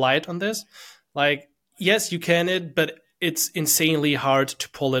light on this. Like, yes, you can it, but it's insanely hard to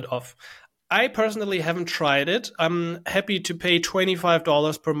pull it off. I personally haven't tried it. I'm happy to pay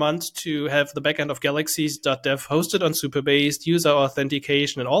 $25 per month to have the backend of galaxies.dev hosted on Supabase, user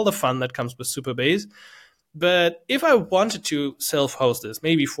authentication, and all the fun that comes with Supabase. But if I wanted to self-host this,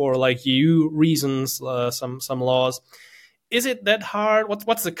 maybe for like EU reasons, some laws, is it that hard?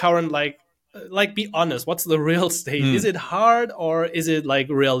 What's the current like? Be honest. What's the real state? Is it hard, or is it like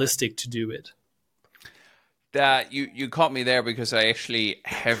realistic to do it? That you caught me there, because I actually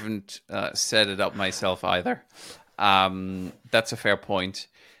haven't set it up myself either. That's a fair point.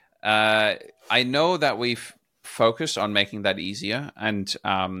 I know that we've focused on making that easier, and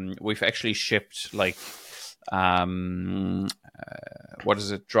we've actually shipped like what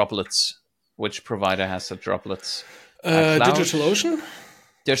is it? Droplets. Which provider has the droplets? DigitalOcean?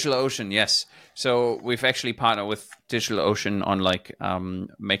 DigitalOcean, yes. So we've actually partnered with DigitalOcean on like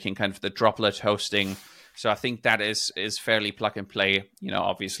making kind of the droplet hosting. So I think that is fairly plug and play.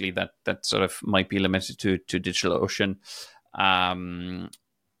 Obviously that sort of might be limited to DigitalOcean.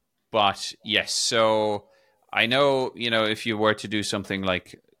 But yes, so I know, if you were to do something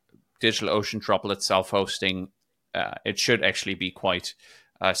like DigitalOcean droplet self-hosting, it should actually be quite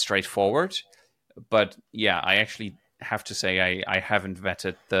straightforward. But yeah, I actually have to say I haven't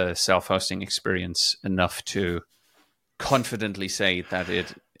vetted the self-hosting experience enough to confidently say that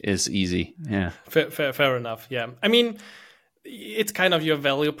it is easy. Yeah, fair enough. Yeah, I mean, it's kind of your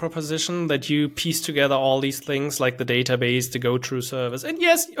value proposition that you piece together all these things, like the database, the go-to service, and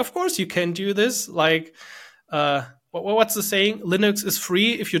yes, of course you can do this. Like, what's the saying? Linux is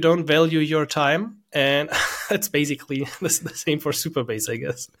free if you don't value your time, and that's basically the same for Supabase, I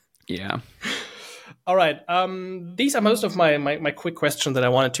guess. Yeah. All right. These are most of my quick questions that I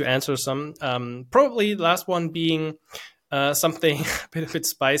wanted to answer. Some probably the last one being something a bit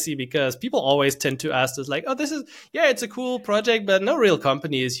spicy, because people always tend to ask us like, oh, it's a cool project, but no real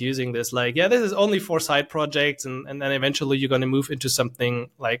company is using this. Like, yeah, this is only for side projects, and then eventually you're going to move into something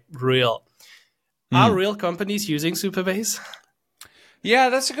like real. Are real companies using Supabase? Yeah,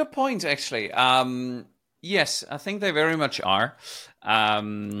 that's a good point, actually. Yes, I think they very much are.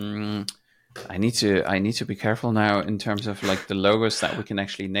 I need to be careful now in terms of like the logos that we can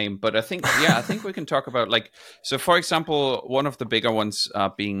actually name. But I think we can talk about like, so for example, one of the bigger ones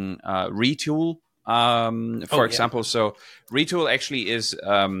being Retool. For example, so Retool actually is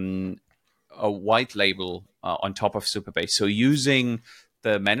a white label on top of Supabase. So using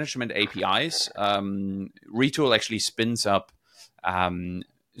the management APIs, Retool actually spins up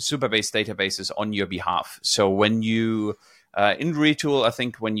Supabase databases on your behalf. So when you in Retool, I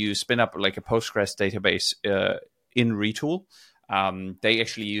think when you spin up like a Postgres database in Retool, they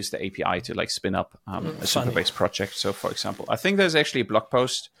actually use the API to like spin up a Supabase project. So, for example, I think there's actually a blog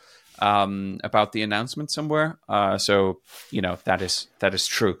post about the announcement somewhere. So that is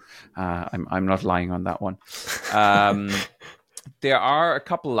true. I'm not lying on that one. There are a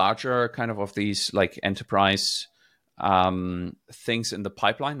couple larger kind of these like enterprise things in the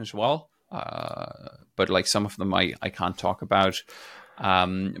pipeline as well. But like some of them I can't talk about.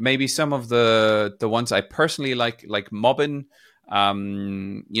 Maybe some of the ones I personally like Mobbin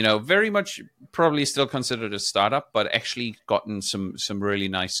Very much probably still considered a startup, but actually gotten some really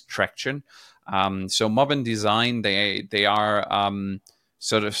nice traction. So Mobbin Design, they are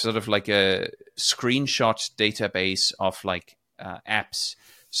sort of like a screenshot database of like apps.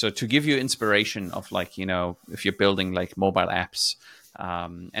 So to give you inspiration of like, if you're building like mobile apps,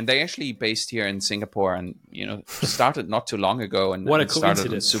 and they actually based here in Singapore, and started not too long ago, and, What a and started on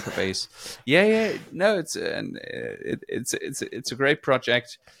coincidence. Supabase. Yeah, no, it's a great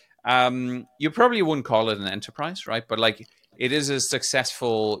project. You probably wouldn't call it an enterprise, right? But like it is a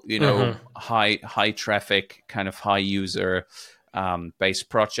successful, high traffic, kind of high user based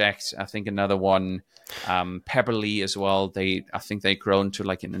project. I think another one, Pebblely as well. I think they've grown to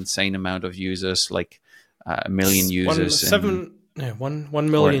like an insane amount of users, like a million users.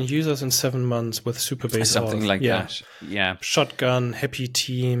 1 million users in 7 months with Supabase. Something like that. Yeah. Shotgun, Happy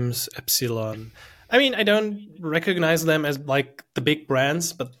Teams, Epsilon. I mean, I don't recognize them as like the big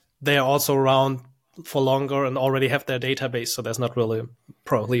brands, but they are also around for longer and already have their database. So there's not really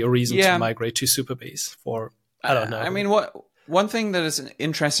probably a reason to migrate to Supabase for, I don't know. I mean, one thing that is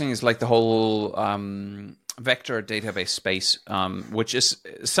interesting is like the whole vector database space, which is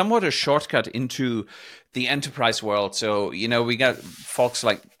somewhat a shortcut into the enterprise world. So, we got folks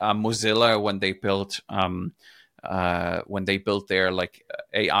like Mozilla when they built their like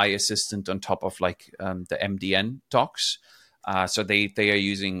AI assistant on top of like the MDN docs. So they are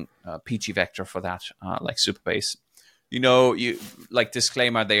using PG Vector for that, like Supabase. You like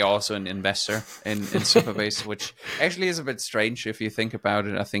disclaimer, they are also an investor in Supabase, which actually is a bit strange if you think about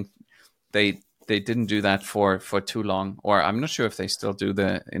it. I think they didn't do that for too long, or I'm not sure if they still do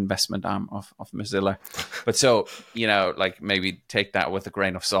the investment arm of Mozilla. But so, like maybe take that with a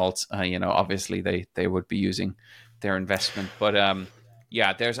grain of salt. Obviously they would be using their investment. But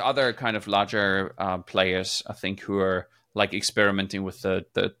there's other kind of larger players, I think, who are like experimenting with the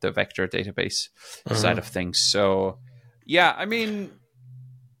vector database side of things. So yeah, I mean,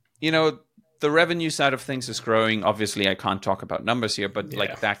 the revenue side of things is growing. Obviously, I can't talk about numbers here, but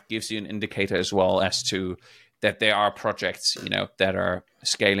like that gives you an indicator as well as to that there are projects, that are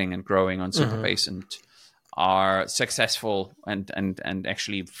scaling and growing on Supabase and are successful and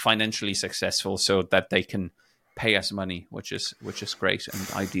actually financially successful, so that they can pay us money, which is great,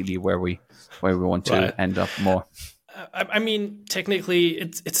 and ideally where we want to end up more. I mean, technically,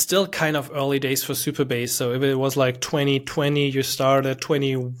 it's still kind of early days for Supabase. So if it was like 2020, you started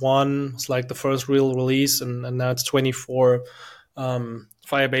 21, it's like the first real release, and now it's 24.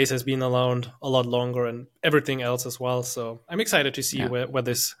 Firebase has been around a lot longer, and everything else as well. So I'm excited to see where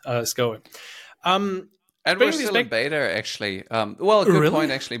this is going. And we're still in beta, actually. Good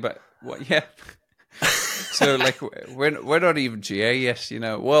point, actually. But yeah. So like we're not even GA yet,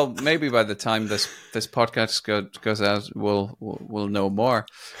 Well, maybe by the time this podcast goes out, we'll know more.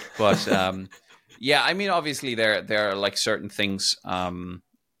 But I mean, obviously there are like certain things, and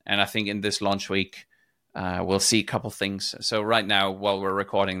I think in this launch week we'll see a couple things. So right now, while we're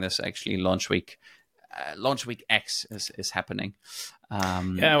recording this, actually launch week X is happening.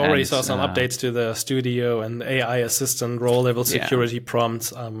 I already saw some updates to the studio and AI assistant, role-level security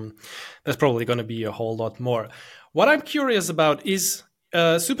prompts. There's probably going to be a whole lot more. What I'm curious about is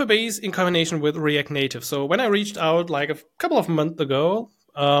Supabase in combination with React Native. So when I reached out like a couple of months ago,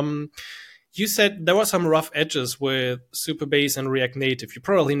 you said there were some rough edges with Supabase and React Native. You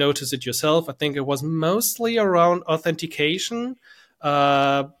probably noticed it yourself. I think it was mostly around authentication,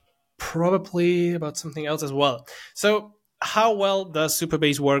 probably about something else as well. So how well does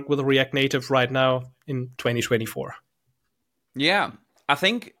Supabase work with React Native right now in 2024? Yeah, I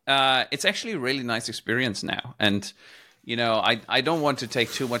think it's actually a really nice experience now. And, I don't want to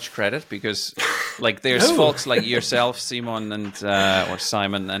take too much credit because like there's folks like yourself, Simon, and or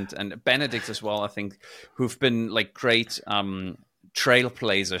Simon and Benedict as well, I think, who've been like great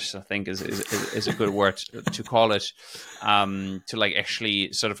trailblazers, I think is a good word to call it, to like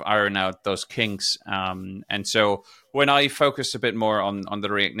actually sort of iron out those kinks. And so when I focused a bit more on the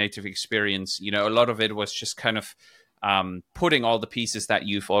React Native experience, a lot of it was just kind of putting all the pieces that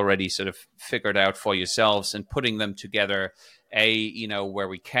you've already sort of figured out for yourselves and putting them together, where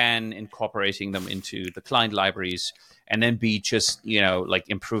we can, incorporating them into the client libraries, and then B, just, like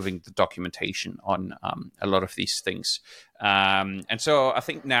improving the documentation on a lot of these things. And so I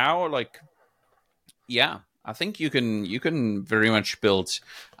think now, like, I think you can very much build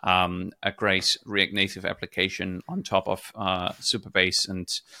a great React Native application on top of Supabase. And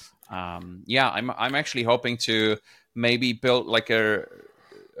I'm actually hoping to maybe build like a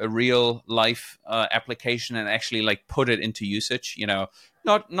real life application and actually like put it into usage,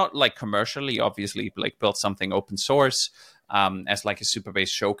 not like commercially, obviously, like build something open source, as like a Supabase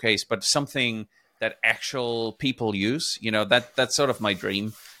showcase, but something that actual people use. That's sort of my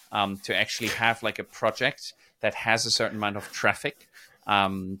dream, to actually have like a project that has a certain amount of traffic,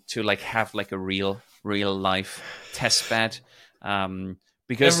 to like have like a real life test bed.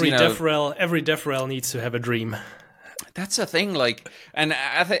 Because every DevRel needs to have a dream. That's a thing. Like, and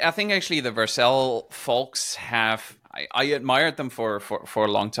I think actually the Vercel folks have. I admired them for a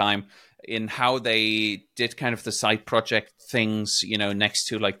long time in how they did kind of the side project things, next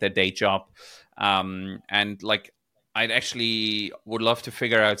to like their day job, and like I'd actually would love to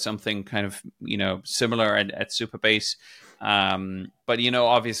figure out something kind of similar at Supabase, but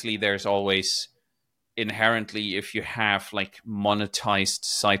obviously there's always inherently, if you have like monetized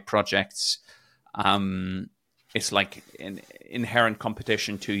side projects, it's like an inherent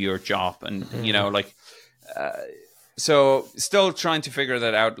competition to your job, and so still trying to figure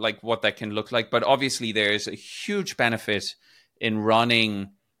that out, like what that can look like. But obviously there's a huge benefit in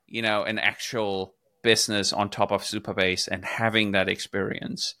running an actual business on top of Supabase and having that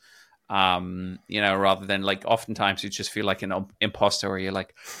experience, rather than like oftentimes you just feel like an imposter where you're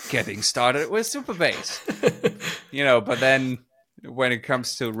like getting started with Supabase, but then when it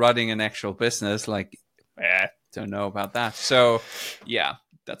comes to running an actual business, like, don't know about that. So yeah,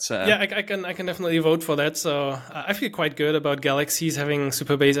 that's I can definitely vote for that. So I feel quite good about Galaxies having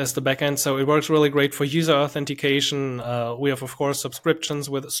Supabase as the backend. So it works really great for user authentication. We have, of course, subscriptions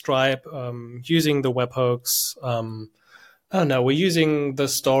with Stripe, using the webhooks. We're using the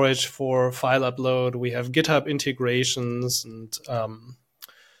storage for file upload. We have GitHub integrations, and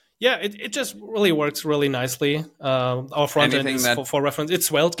it just really works really nicely. Our front end is, for reference, it's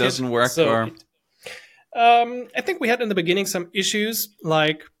SvelteKit. Doesn't work for... I think we had in the beginning some issues,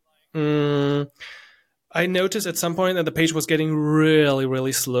 like I noticed at some point that the page was getting really,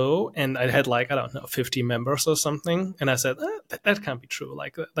 really slow, and I had 50 members or something, and I said, that can't be true.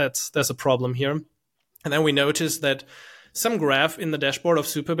 Like there's a problem here. And then we noticed that some graph in the dashboard of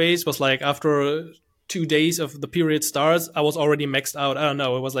Supabase was like after 2 days of the period starts, I was already maxed out. I don't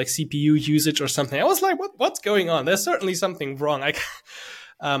know, it was like CPU usage or something. I was like, what's going on? There's certainly something wrong.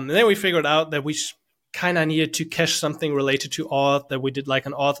 And then we figured out that we kind of needed to cache something related to auth, that we did like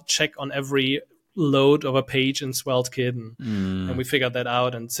an auth check on every load of a page in SvelteKit, and we figured that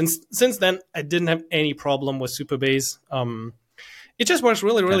out. And since then, I didn't have any problem with Supabase. It just works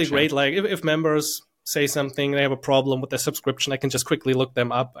really, really great. Like if members say something, they have a problem with their subscription, I can just quickly look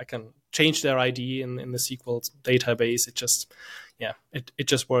them up. I can change their ID in the SQL database. It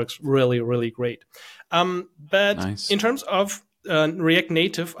just works really, really great. But nice. In terms of React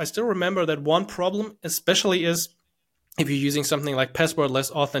Native, I still remember that one problem especially is if you're using something like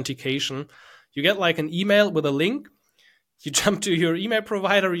passwordless authentication, you get like an email with a link, you jump to your email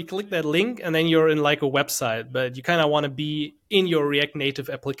provider, you click that link, and then you're in like a website, but you kind of want to be in your React Native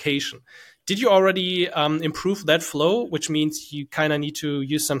application. Did you already improve that flow, which means you kind of need to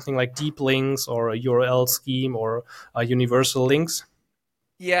use something like deep links or a URL scheme or universal links?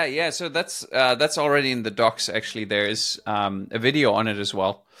 Yeah. So that's already in the docs. Actually, there is a video on it as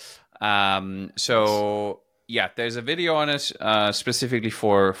well. There's a video on it specifically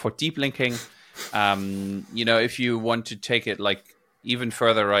for deep linking. If you want to take it like even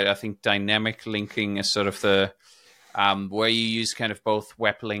further, right? I think dynamic linking is sort of the where you use kind of both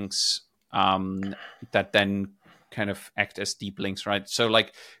web links that then kind of act as deep links, right? So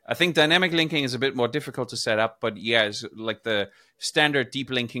like I think dynamic linking is a bit more difficult to set up, but yeah, it's like the standard deep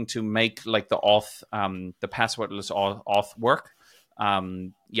linking to make like the auth, the passwordless auth work.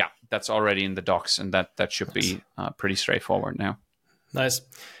 That's already in the docs, and that should be pretty straightforward now. Nice.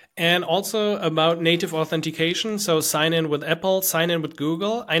 And also about native authentication. So sign in with Apple, sign in with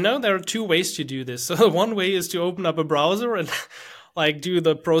Google. I know there are two ways to do this. So one way is to open up a browser and like do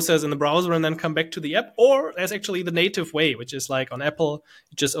the process in the browser and then come back to the app. Or there's actually the native way, which is like on Apple,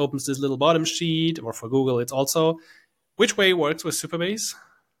 it just opens this little bottom sheet, or for Google, it's also. Which way works with Supabase?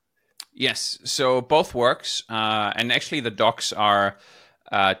 Yes, so both works. And actually the docs are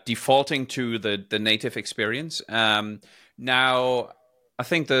defaulting to the native experience. Now, I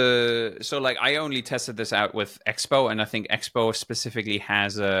think I only tested this out with Expo, and I think Expo specifically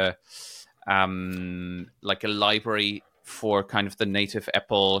has a library for kind of the native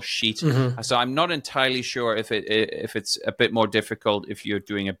Apple sheet. Mm-hmm. So I'm not entirely sure if it's a bit more difficult if you're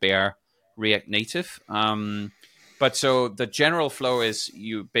doing a bare React Native. But so the general flow is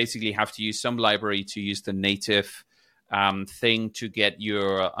you basically have to use some library to use the native thing to get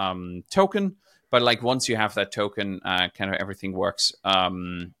your token. But like once you have that token, kind of everything works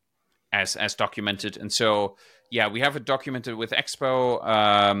as documented. And so, yeah, we have it documented with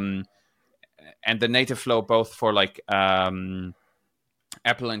Expo. and the native flow both for like Apple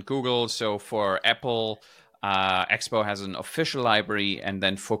and Google. So for Apple, Expo has an official library, and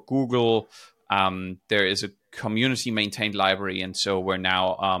then for Google, there is a community maintained library, and so we're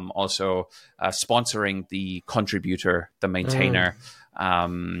now also sponsoring the contributor, the maintainer,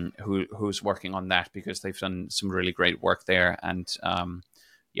 who's working on that, because they've done some really great work there. And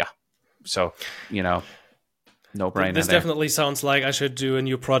so no brainer. This there. definitely sounds like I should do a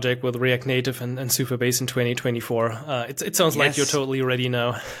new project with React Native and Supabase in 2024. It sounds like you're totally ready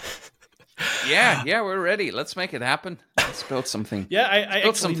now. Yeah, we're ready. Let's make it happen. Let's build something. Yeah, I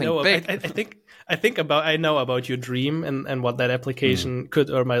actually know. Big. I know about your dream and what that application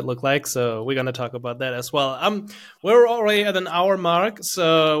could or might look like. So we're gonna talk about that as well. We're already at an hour mark,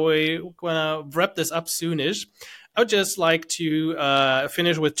 so we're gonna wrap this up soonish. I would just like to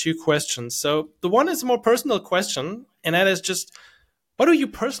finish with two questions. So the one is a more personal question, and that is just, what do you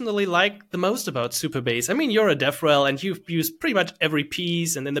personally like the most about Supabase? I mean, you're a DevRel and you've used pretty much every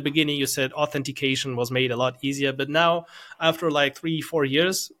piece. And in the beginning, you said authentication was made a lot easier. But now, after like 3-4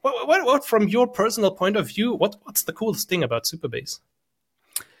 years, what from your personal point of view, what's the coolest thing about Supabase?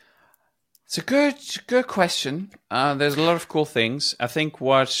 It's a good question. There's a lot of cool things. I think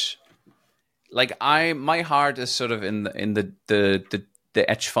my heart is sort of in the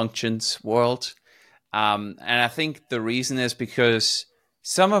edge functions world. And I think the reason is because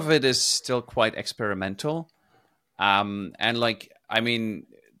some of it is still quite experimental. And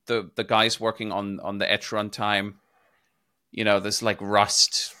the guys working on the edge runtime, this like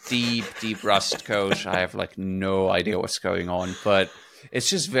deep Rust code. I have like no idea what's going on, but it's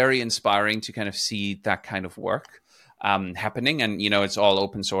just very inspiring to kind of see that kind of work happening. And, it's all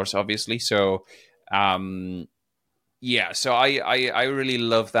open source, obviously. So, so I really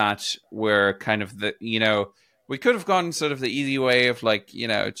love that we're kind of we could have gone sort of the easy way of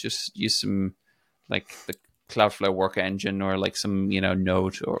just use some like the Cloudflare worker engine or like some,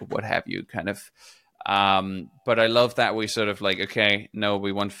 Node or what have you kind of. But I love that we sort of like, okay, no,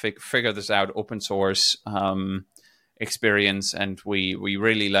 we want to figure this out, open source experience. And we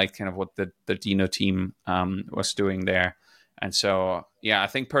really like kind of what the Dino team was doing there. And so, I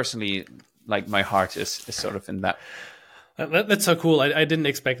think personally, like my heart is sort of in that. That's so cool. I didn't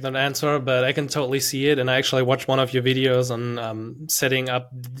expect that answer, but I can totally see it. And I actually watched one of your videos on setting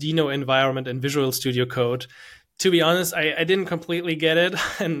up Dino environment in Visual Studio Code. To be honest, I didn't completely get it.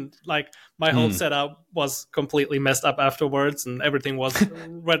 And like my whole setup was completely messed up afterwards, and everything was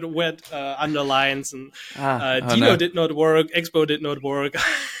red underlines, and Dino did not work, Expo did not work.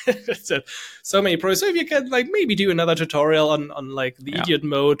 So many pros. So if you can like maybe do another tutorial on like the idiot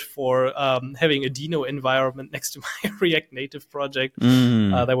mode for having a Dino environment next to my React Native project,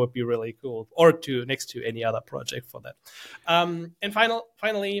 that would be really cool. Or next to any other project for that. And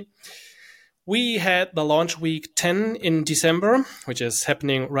finally, we had the launch week 10 in December, which is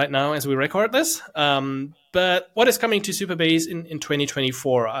happening right now as we record this. But what is coming to Supabase in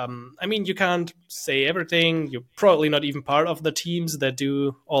 2024? I mean, you can't say everything. You're probably not even part of the teams that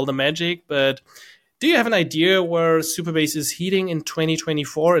do all the magic. But do you have an idea where Supabase is heading in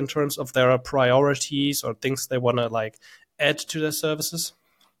 2024 in terms of their priorities or things they want to like add to their services?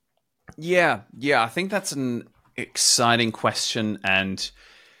 Yeah. I think that's an exciting question. And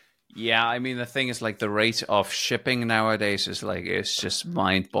yeah, I mean, the thing is, like, the rate of shipping nowadays is like, it's just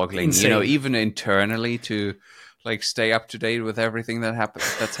mind-boggling. Insane. Even internally to like stay up to date with everything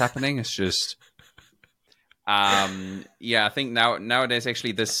that's happening. It's just, I think nowadays,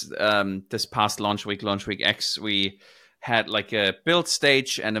 actually, this past launch week X, we had like a build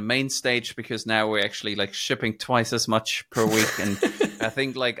stage and a main stage, because now we're actually like shipping twice as much per week. And I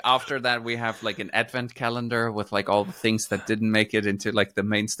think like after that we have like an advent calendar with like all the things that didn't make it into like the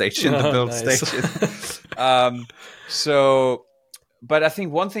main stage and the build stage. But I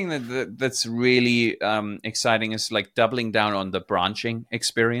think one thing that's really exciting is like doubling down on the branching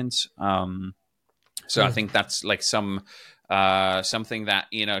experience. I think that's like something that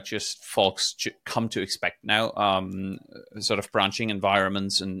just folks come to expect now, sort of branching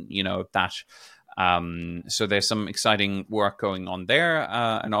environments and that. So there's some exciting work going on there,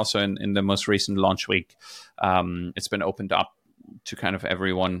 and also in the most recent launch week, it's been opened up to kind of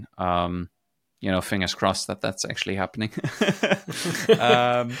everyone. Fingers crossed that that's actually happening.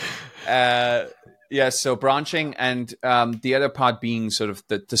 So branching, and the other part being sort of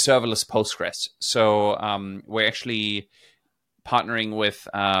the serverless Postgres. So we're actually partnering with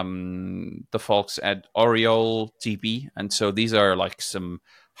the folks at Oriole DB, and so these are like some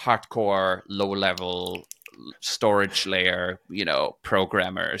hardcore low-level storage layer,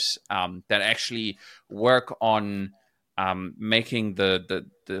 programmers that actually work on making the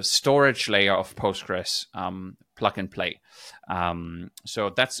storage layer of Postgres plug and play. So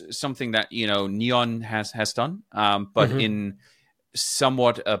that's something that Neon has done, but in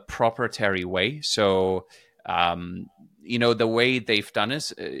somewhat a proprietary way. So the way they've done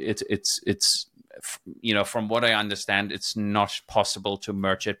is it's from what I understand, it's not possible to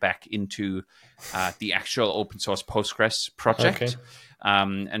merge it back into the actual open source Postgres project. Okay.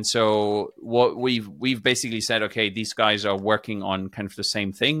 And so what we've basically said, okay, these guys are working on kind of the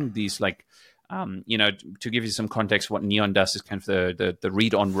same thing. These to give you some context, what Neon does is kind of the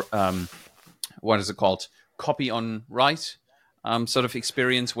read on, what is it called? Copy on write sort of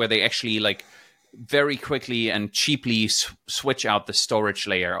experience, where they actually very quickly and cheaply switch out the storage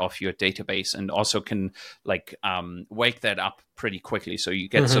layer of your database, and also can wake that up pretty quickly. So you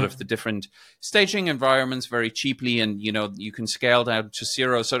get sort of the different staging environments very cheaply, and you can scale down to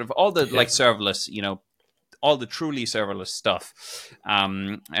zero, sort of all the serverless, all the truly serverless stuff.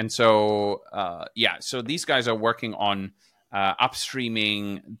 And so so these guys are working on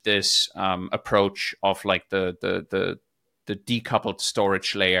upstreaming this approach of the decoupled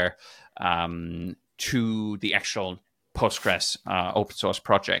storage layer to the actual Postgres open source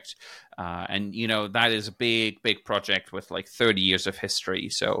project. And that is a big project with 30 years of history.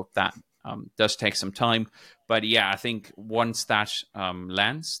 So that does take some time. But I think once that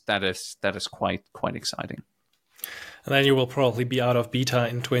lands, that is quite exciting. And then you will probably be out of beta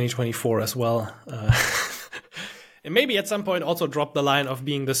in 2024 as well. And maybe at some point also drop the line of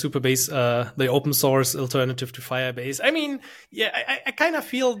being the Supabase, the open source alternative to Firebase. I mean, I kind of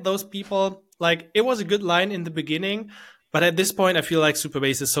feel those people, it was a good line in the beginning, but at this point I feel like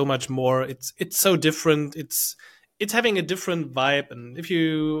Supabase is so much more. It's so different. It's having a different vibe. And if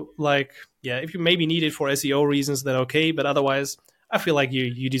you if you maybe need it for SEO reasons, then okay. But otherwise, I feel like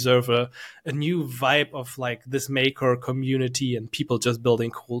you deserve a new vibe of this maker community and people just building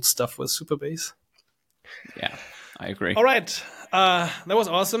cool stuff with Supabase. Yeah. I agree. All right. That was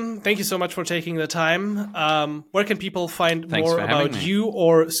awesome. Thank you so much for taking the time. Where can people find more about you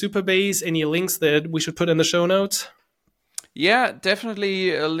or Supabase? Any links that we should put in the show notes? Yeah,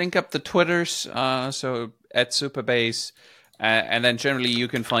 definitely link up the Twitters. So at Supabase. And then generally you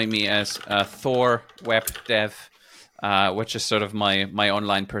can find me as Thor Web Dev, which is sort of my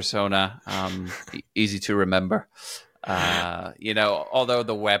online persona. Easy to remember. Although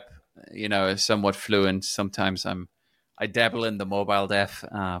the web is somewhat fluent. Sometimes I dabble in the mobile dev,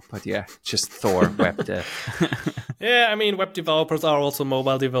 but just Thor Web Dev. Yeah, I mean, web developers are also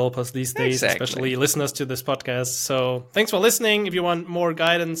mobile developers these days, Exactly. Especially listeners to this podcast. So thanks for listening. If you want more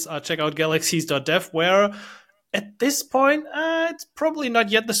guidance, check out galaxies.dev, where at this point, it's probably not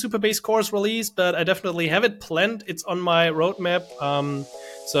yet the Supabase course release, but I definitely have it planned. It's on my roadmap.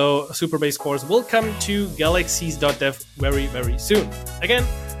 So a Supabase course will come to galaxies.dev very, very soon. Again,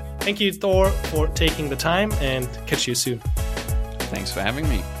 thank you, Thor, for taking the time, and catch you soon. Thanks for having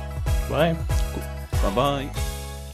me. Bye. Bye-bye.